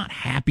I'm not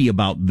happy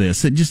about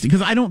this. Just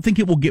because I don't think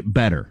it will get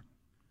better.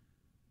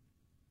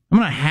 I'm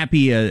not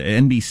happy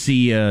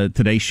NBC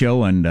Today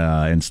Show and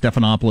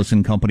Stephanopoulos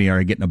and company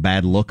are getting a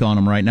bad look on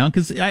them right now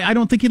because I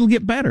don't think it'll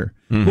get better.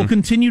 Mm-hmm. We'll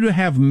continue to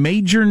have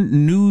major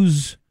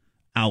news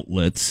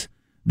outlets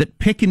that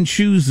pick and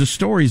choose the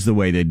stories the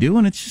way they do,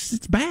 and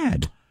it's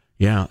bad.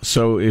 Yeah,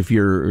 so if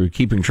you're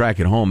keeping track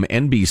at home,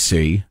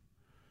 NBC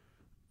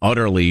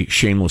utterly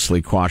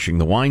shamelessly quashing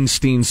the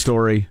Weinstein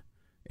story,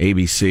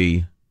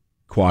 ABC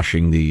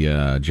quashing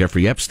the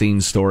Jeffrey Epstein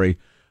story.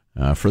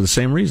 For the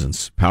same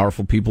reasons.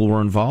 Powerful people were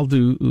involved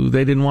who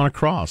they didn't want to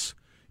cross.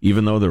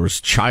 even though there was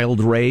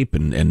child rape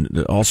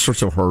and all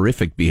sorts of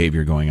horrific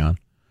behavior going on.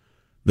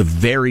 The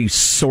very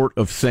sort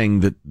of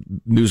thing that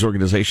news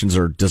organizations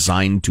are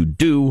designed to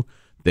do,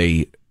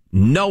 they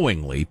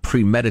knowingly,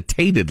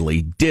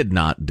 premeditatedly did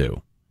not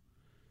do.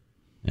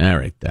 All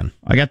right, then.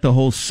 I got the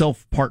whole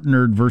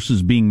self-partnered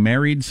versus being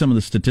married, some of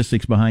the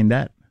statistics behind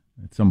that.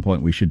 At some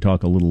point, we should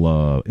talk a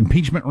little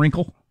impeachment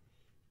wrinkle.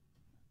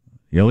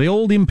 Yeah, the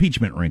old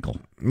impeachment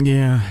wrinkle.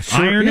 Yeah.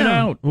 Sure, Iron it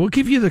out. We'll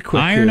give you the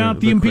quick... Iron out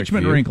the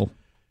impeachment wrinkle.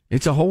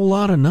 It's a whole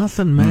lot of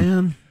nothing,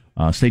 man.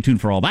 Stay tuned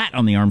for all that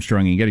on the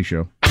Armstrong and Getty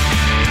Show.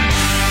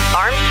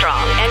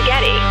 Armstrong and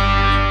Getty.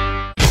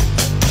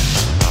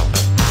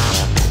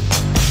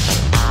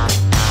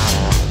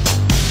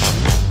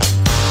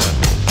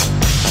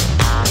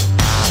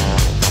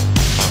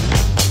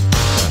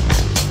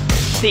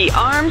 The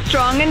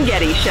Armstrong and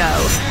Getty Show.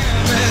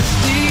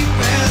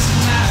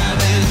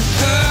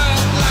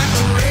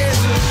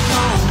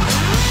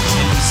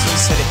 NBC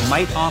said it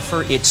might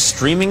offer its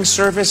streaming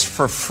service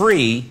for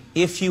free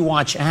if you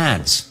watch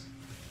ads.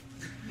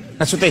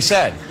 That's what they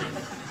said.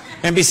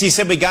 NBC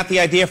said we got the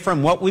idea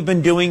from what we've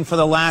been doing for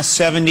the last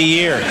 70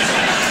 years.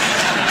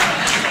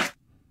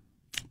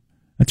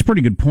 That's a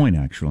pretty good point,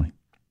 actually.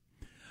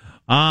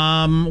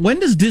 When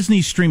does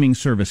Disney's streaming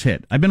service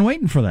hit? I've been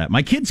waiting for that.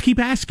 My kids keep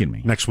asking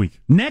me. Next week.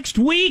 Next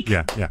week?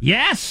 Yeah.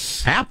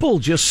 Yes! Apple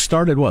just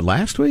started,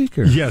 last week?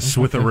 Or? Yes,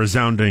 with a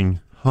resounding,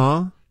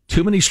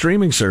 Too many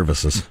streaming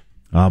services.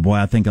 Oh, boy,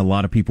 I think a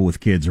lot of people with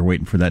kids are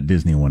waiting for that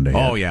Disney one day.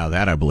 Oh, yeah,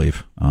 that I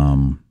believe. I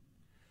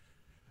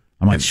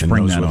might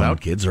spring those that without on.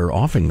 Kids are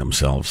offing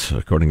themselves,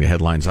 according to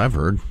headlines I've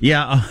heard.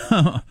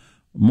 Yeah,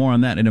 more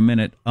on that in a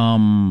minute.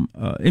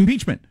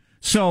 Impeachment.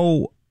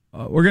 So...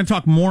 we're going to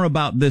talk more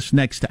about this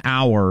next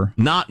hour.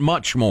 Not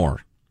much more.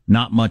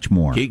 Not much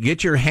more.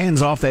 Get your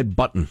hands off that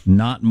button.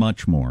 Not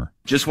much more.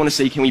 Just want to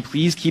say, can we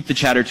please keep the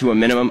chatter to a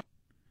minimum?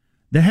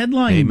 The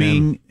headline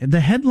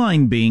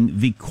being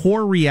the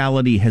core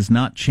reality has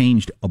not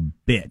changed a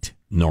bit.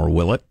 Nor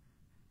will it.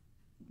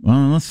 Well,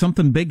 unless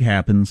something big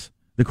happens.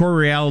 The core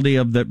reality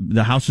of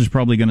the House is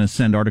probably going to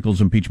send articles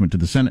of impeachment to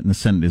the Senate, and the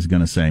Senate is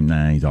going to say,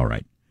 nah, he's all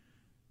right.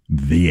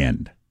 The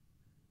end.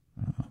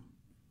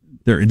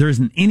 There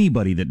isn't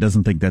anybody that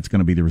doesn't think that's going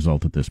to be the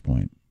result at this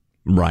point.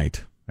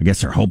 Right. I guess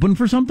they're hoping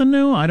for something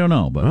new? I don't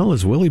know. But well,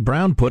 as Willie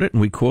Brown put it,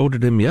 and we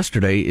quoted him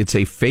yesterday, it's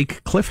a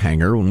fake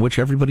cliffhanger in which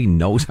everybody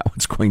knows how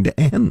it's going to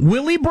end.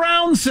 Willie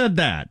Brown said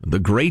that. The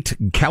great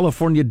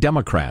California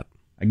Democrat.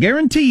 I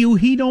guarantee you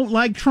he don't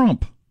like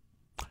Trump.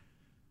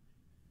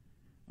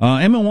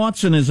 Emma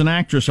Watson is an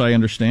actress, I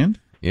understand.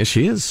 Yes,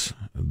 she is.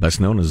 Best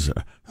known as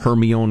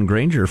Hermione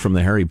Granger from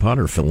the Harry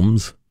Potter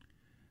films.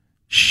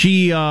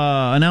 She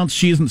announced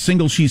she isn't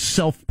single, she's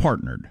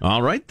self-partnered.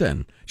 All right,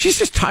 then. She's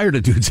just tired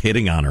of dudes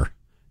hitting on her.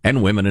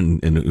 And women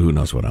and who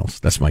knows what else.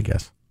 That's my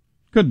guess.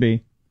 Could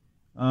be.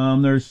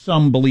 There's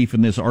some belief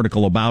in this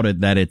article about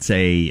it that it's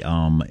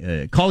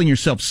calling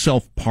yourself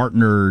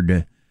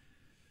self-partnered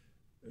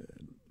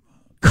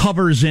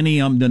covers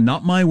any,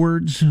 not my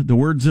words, the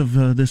words of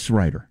this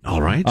writer.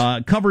 All right.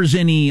 Covers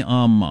any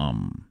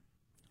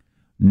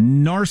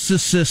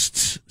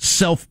narcissist's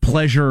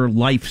self-pleasure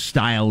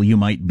lifestyle you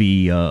might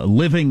be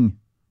living.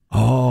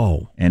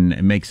 Oh. And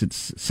it makes it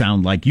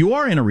sound like you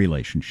are in a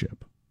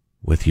relationship.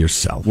 With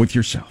yourself.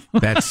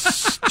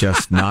 That's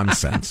just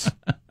nonsense.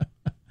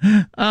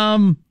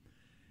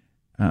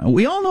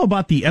 We all know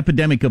about the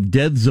epidemic of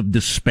deaths of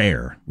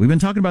despair. We've been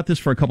talking about this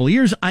for a couple of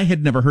years. I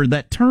had never heard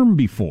that term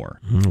before.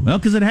 Well,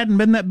 because it hadn't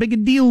been that big a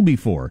deal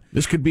before.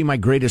 This could be my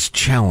greatest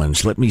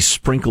challenge. Let me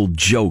sprinkle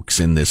jokes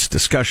in this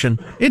discussion.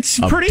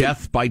 It's of pretty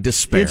death by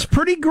despair. It's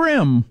pretty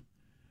grim.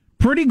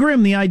 Pretty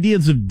grim, the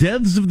ideas of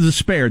deaths of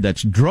despair.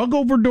 That's drug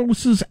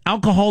overdoses,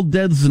 alcohol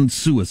deaths, and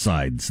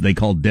suicides. They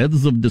call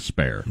deaths of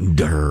despair.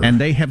 Durr.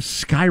 And they have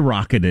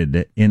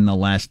skyrocketed in the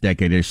last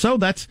decade or so.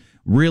 That's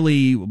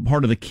really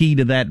part of the key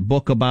to that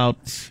book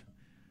about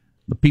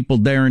the people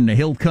there in the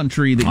hill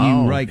country that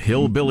you write.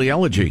 Hillbilly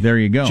Elegy. There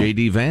you go.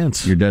 J.D.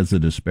 Vance. Your deaths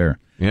of despair.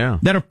 Yeah.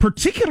 That have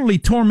particularly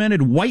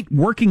tormented white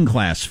working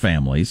class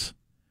families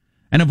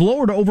and have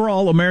lowered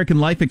overall American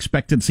life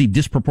expectancy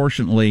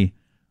disproportionately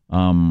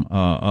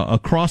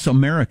across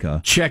America.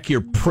 Check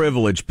your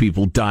privilege,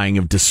 people dying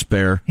of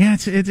despair. Yeah,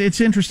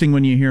 it's interesting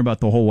when you hear about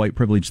the whole white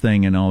privilege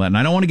thing and all that. And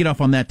I don't want to get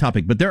off on that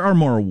topic, but there are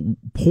more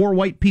poor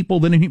white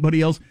people than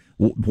anybody else.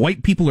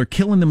 White people are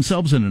killing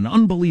themselves at an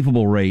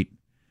unbelievable rate,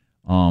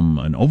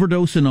 and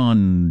overdosing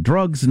on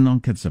drugs and all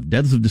kinds of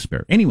deaths of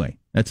despair. Anyway,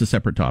 that's a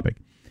separate topic.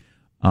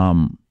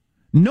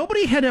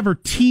 Nobody had ever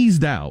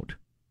teased out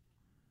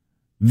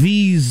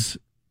these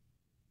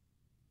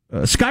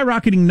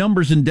skyrocketing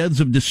numbers in deaths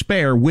of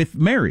despair with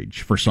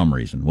marriage for some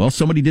reason. Well,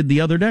 somebody did the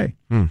other day.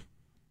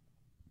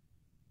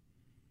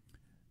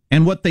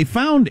 And what they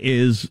found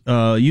is,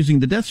 using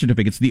the death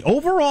certificates, the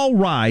overall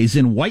rise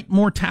in white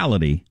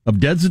mortality of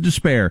deaths of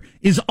despair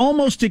is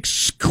almost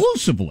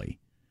exclusively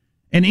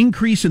an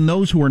increase in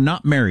those who are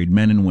not married,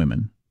 men and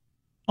women.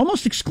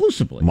 Almost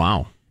exclusively.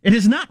 Wow. It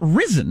has not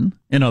risen,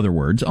 in other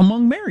words,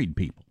 among married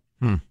people.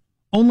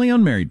 Only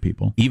unmarried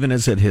people. Even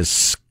as it has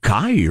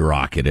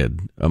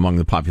skyrocketed among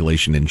the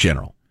population in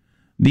general.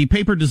 The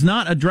paper does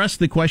not address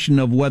the question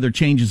of whether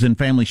changes in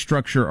family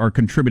structure are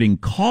contributing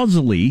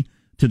causally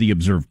to the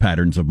observed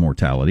patterns of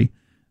mortality,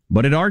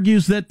 but it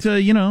argues that,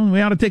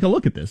 we ought to take a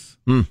look at this.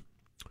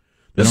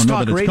 This is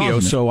talk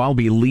radio, so I'll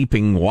be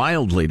leaping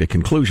wildly to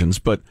conclusions,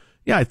 but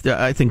yeah,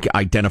 I think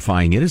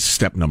identifying it is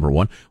step number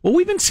one. Well,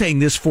 we've been saying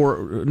this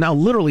for now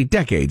literally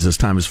decades as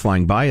time is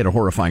flying by at a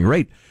horrifying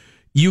rate.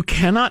 You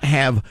cannot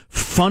have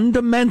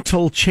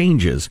fundamental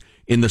changes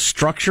in the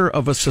structure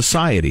of a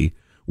society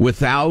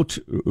without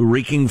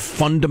wreaking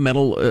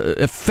fundamental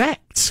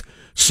effects,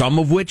 some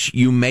of which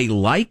you may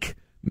like,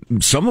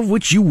 some of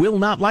which you will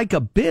not like a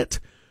bit.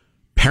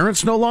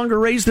 Parents no longer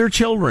raise their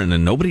children,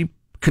 and nobody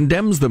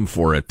condemns them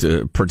for it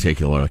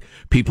particularly.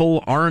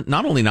 People aren't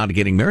not only not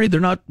getting married, they're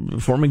not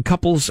forming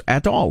couples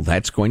at all.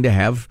 That's going to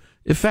have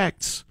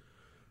effects.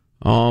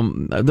 There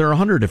are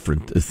 100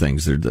 different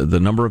things. The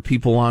number of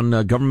people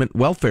on government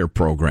welfare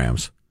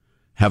programs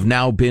have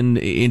now been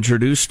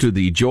introduced to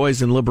the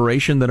joys and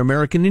liberation that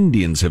American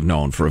Indians have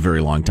known for a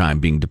very long time,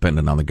 being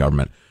dependent on the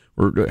government.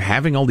 We're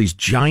having all these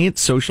giant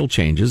social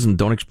changes and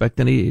don't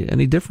expect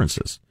any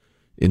differences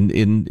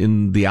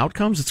in the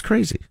outcomes. It's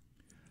crazy.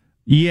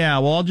 Yeah,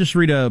 well, I'll just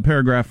read a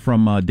paragraph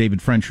from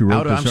David French, who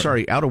wrote this.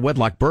 Out of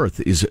wedlock birth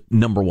is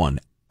number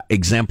one.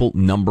 Example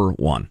number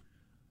one.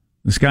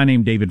 This guy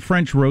named David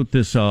French wrote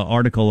this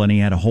article, and he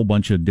had a whole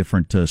bunch of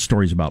different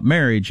stories about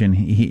marriage, and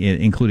he,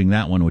 including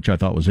that one, which I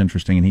thought was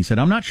interesting. And he said,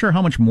 I'm not sure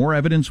how much more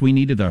evidence we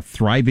need of a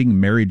thriving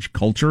marriage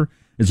culture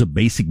as a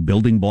basic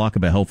building block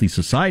of a healthy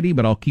society,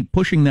 but I'll keep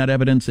pushing that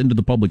evidence into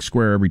the public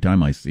square every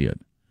time I see it.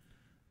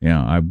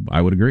 Yeah,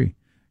 I would agree.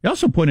 He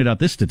also pointed out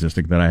this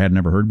statistic that I had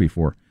never heard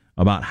before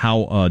about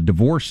how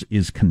divorce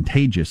is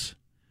contagious.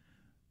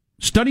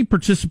 Study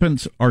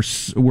participants were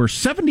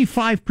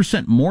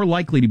 75% more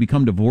likely to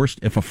become divorced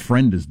if a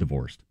friend is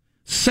divorced.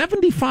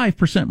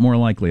 75% more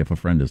likely if a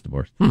friend is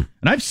divorced. And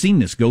I've seen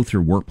this go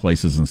through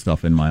workplaces and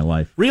stuff in my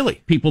life.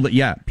 Really? People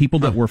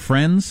that were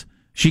friends,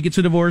 she gets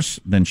a divorce,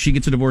 then she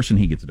gets a divorce, and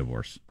he gets a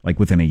divorce, like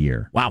within a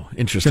year. Wow,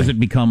 interesting. Because it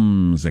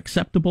becomes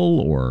acceptable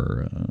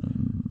or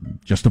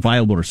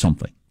justifiable or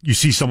something. You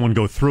see someone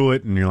go through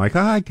it, and you're like,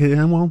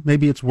 well,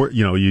 maybe it's worth,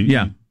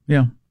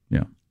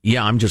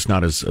 Yeah, I'm just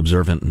not as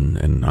observant,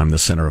 and I'm the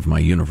center of my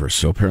universe,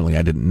 so apparently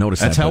I didn't notice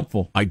that. That's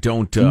helpful. I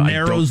don't...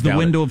 narrows the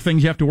window of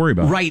things you have to worry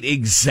about. Right,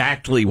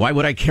 exactly. Why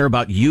would I care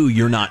about you?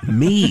 You're not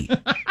me.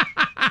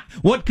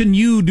 What can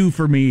you do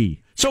for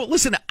me? So,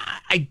 listen,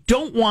 I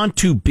don't want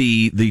to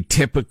be the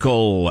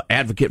typical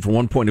advocate for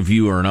one point of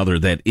view or another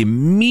that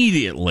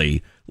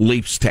immediately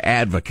leaps to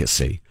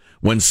advocacy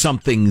when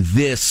something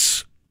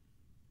this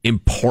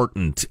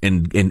important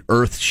and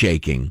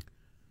earth-shaking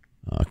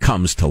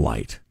comes to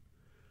light.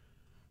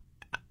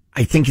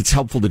 I think it's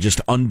helpful to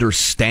just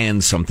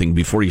understand something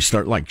before you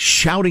start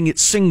shouting at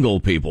single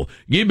people.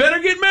 You better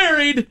get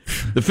married.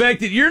 The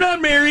fact that you're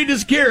not married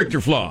is a character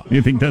flaw.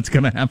 You think that's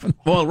going to happen?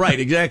 Well, right,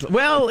 exactly.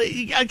 Well,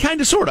 kind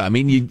of, sort of. I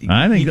mean,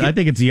 I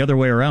think it's the other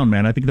way around,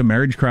 man. I think the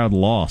marriage crowd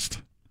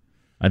lost.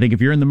 I think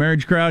if you're in the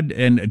marriage crowd,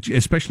 and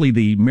especially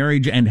the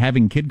marriage and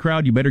having kid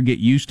crowd, you better get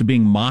used to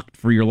being mocked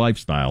for your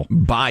lifestyle.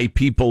 By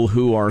people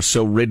who are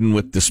so ridden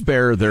with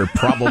despair, they're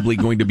probably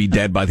going to be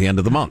dead by the end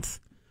of the month.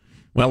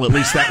 Well, at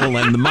least that will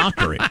end the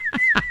mockery.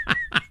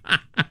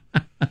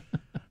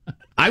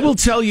 I will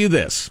tell you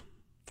this.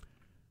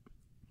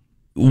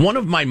 One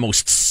of my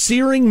most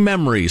searing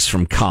memories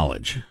from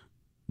college,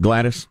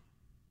 Gladys,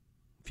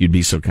 if you'd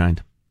be so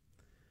kind.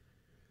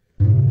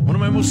 One of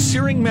my most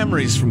searing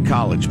memories from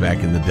college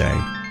back in the day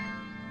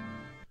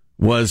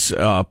was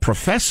a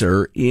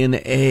professor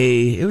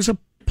it was a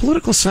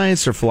political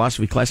science or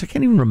philosophy class. I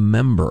can't even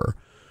remember.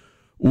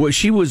 Well,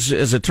 she was,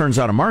 as it turns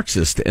out, a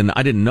Marxist, and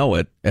I didn't know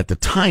it at the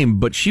time,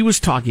 but she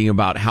was talking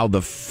about how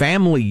the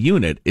family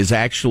unit is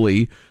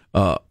actually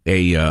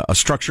a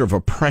structure of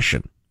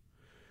oppression.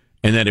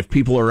 And that if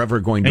people are ever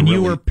going to And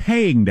you were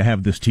paying to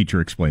have this teacher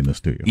explain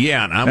this to you.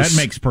 Yeah. And that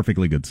makes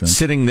perfectly good sense.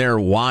 Sitting there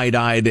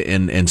wide-eyed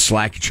and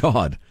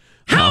slack-jawed.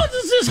 How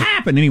does this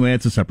happen? Anyway,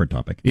 it's a separate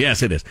topic.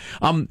 Yes, it is.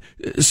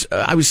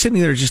 I was sitting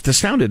there just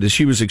astounded as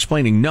she was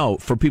explaining, no,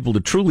 for people to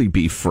truly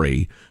be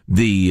free,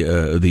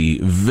 the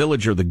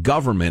village or the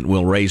government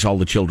will raise all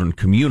the children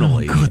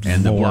communally.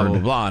 And the blah, blah,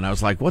 blah. And I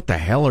was like, what the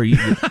hell are you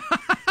doing?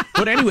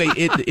 But anyway,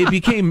 it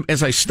became,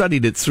 as I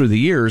studied it through the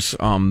years,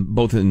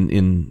 both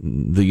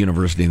in the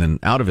university and then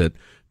out of it,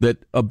 that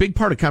a big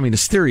part of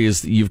communist theory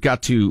is that you've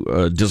got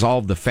to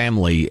dissolve the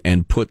family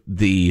and put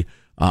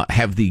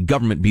have the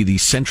government be the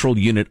central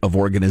unit of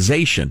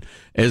organization,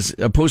 as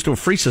opposed to a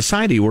free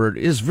society where it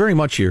is very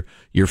much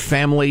your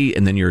family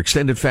and then your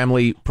extended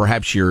family,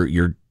 perhaps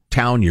your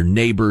town, your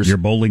neighbors, your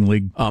bowling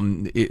league.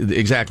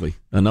 Exactly,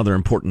 another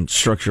important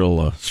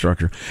structural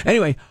structure.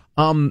 Anyway,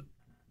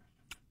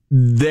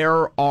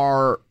 there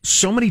are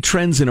so many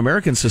trends in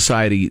American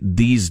society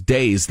these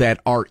days that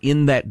are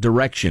in that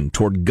direction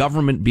toward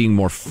government being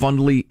more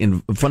fundamentally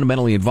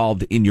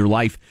involved in your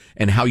life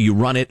and how you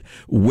run it,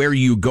 where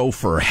you go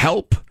for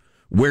help,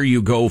 where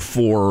you go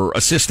for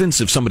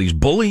assistance if somebody's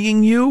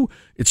bullying you.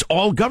 It's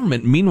all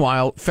government.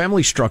 Meanwhile,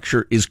 family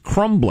structure is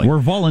crumbling. We're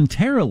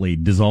voluntarily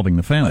dissolving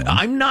the family.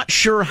 I'm not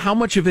sure how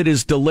much of it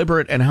is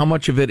deliberate and how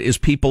much of it is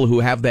people who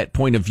have that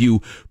point of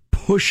view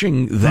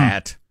pushing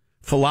that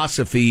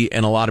philosophy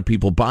and a lot of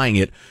people buying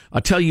it.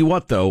 I'll tell you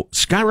what, though,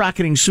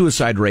 skyrocketing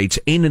suicide rates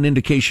ain't an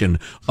indication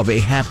of a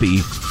happy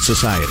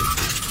society.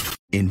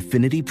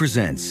 Infiniti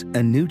presents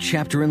a new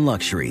chapter in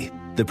luxury,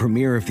 the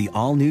premiere of the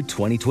all-new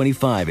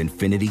 2025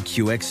 Infiniti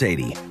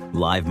QX80,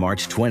 live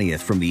March 20th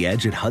from the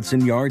Edge at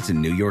Hudson Yards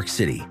in New York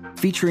City,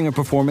 featuring a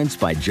performance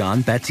by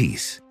John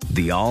Batiste.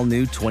 The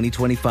all-new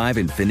 2025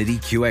 Infiniti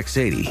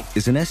QX80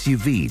 is an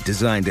SUV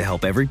designed to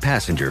help every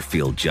passenger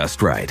feel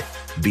just right.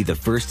 Be the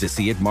first to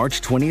see it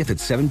March 20th at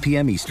 7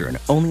 p.m. Eastern,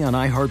 only on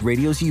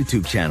iHeartRadio's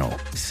YouTube channel.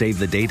 Save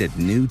the date at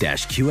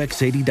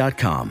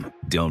new-QX80.com.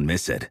 Don't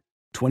miss it.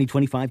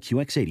 2025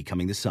 QX80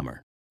 coming this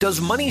summer. Does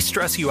money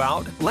stress you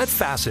out? Let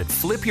Facet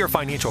flip your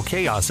financial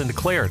chaos into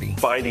clarity.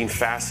 Finding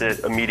Facet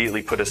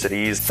immediately put us at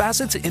ease.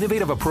 Facet's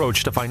innovative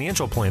approach to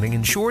financial planning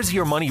ensures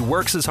your money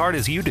works as hard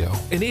as you do,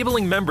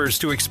 enabling members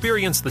to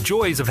experience the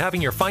joys of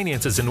having your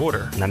finances in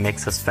order. And that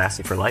makes us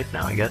Facet for life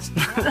now, I guess.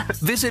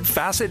 Visit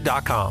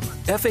Facet.com,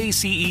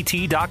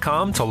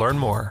 FACET.com to learn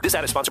more. This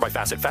ad is sponsored by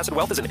Facet. Facet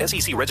Wealth is an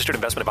SEC registered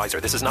investment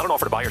advisor. This is not an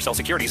offer to buy or sell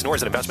securities, nor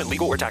is it investment,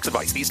 legal, or tax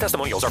advice. These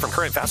testimonials are from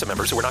current Facet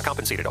members who are not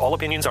compensated. All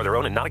opinions are their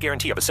own and not a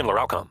guarantee of a similar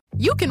outcome.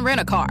 You can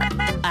rent a car,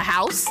 a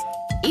house,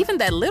 even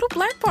that little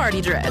black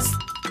party dress.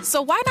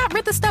 So why not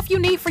rent the stuff you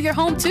need for your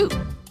home, too?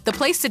 The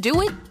place to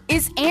do it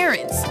is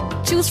Aaron's.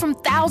 Choose from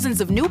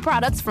thousands of new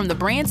products from the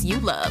brands you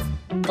love,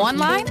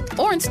 online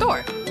or in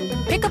store.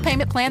 Pick a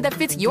payment plan that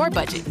fits your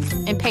budget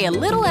and pay a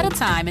little at a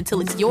time until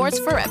it's yours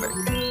forever.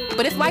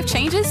 But if life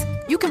changes,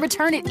 you can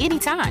return it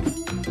anytime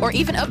or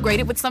even upgrade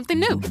it with something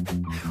new.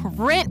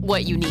 Rent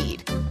what you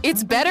need.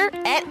 It's better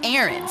at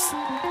Aaron's.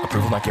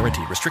 Approval not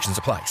guaranteed. Restrictions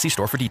apply. See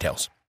store for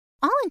details.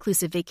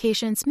 All-inclusive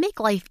vacations make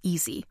life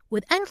easy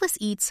with endless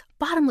eats,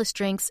 bottomless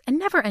drinks, and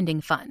never-ending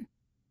fun.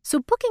 So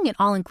booking an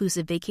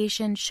all-inclusive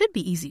vacation should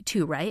be easy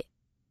too, right?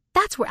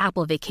 That's where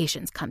Apple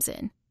Vacations comes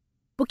in.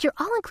 Book your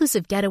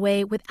all-inclusive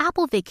getaway with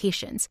Apple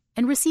Vacations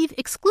and receive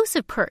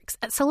exclusive perks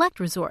at select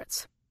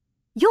resorts.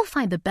 You'll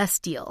find the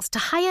best deals to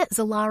Hyatt,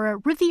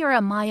 Zilara, Riviera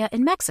Maya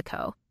in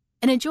Mexico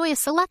and enjoy a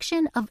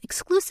selection of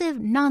exclusive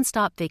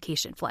non-stop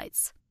vacation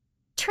flights.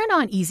 Turn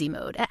on easy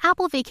mode at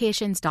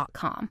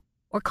applevacations.com.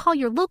 or call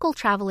your local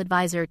travel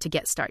advisor to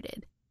get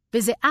started.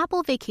 Visit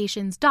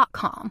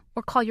applevacations.com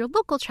or call your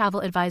local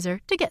travel advisor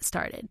to get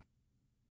started.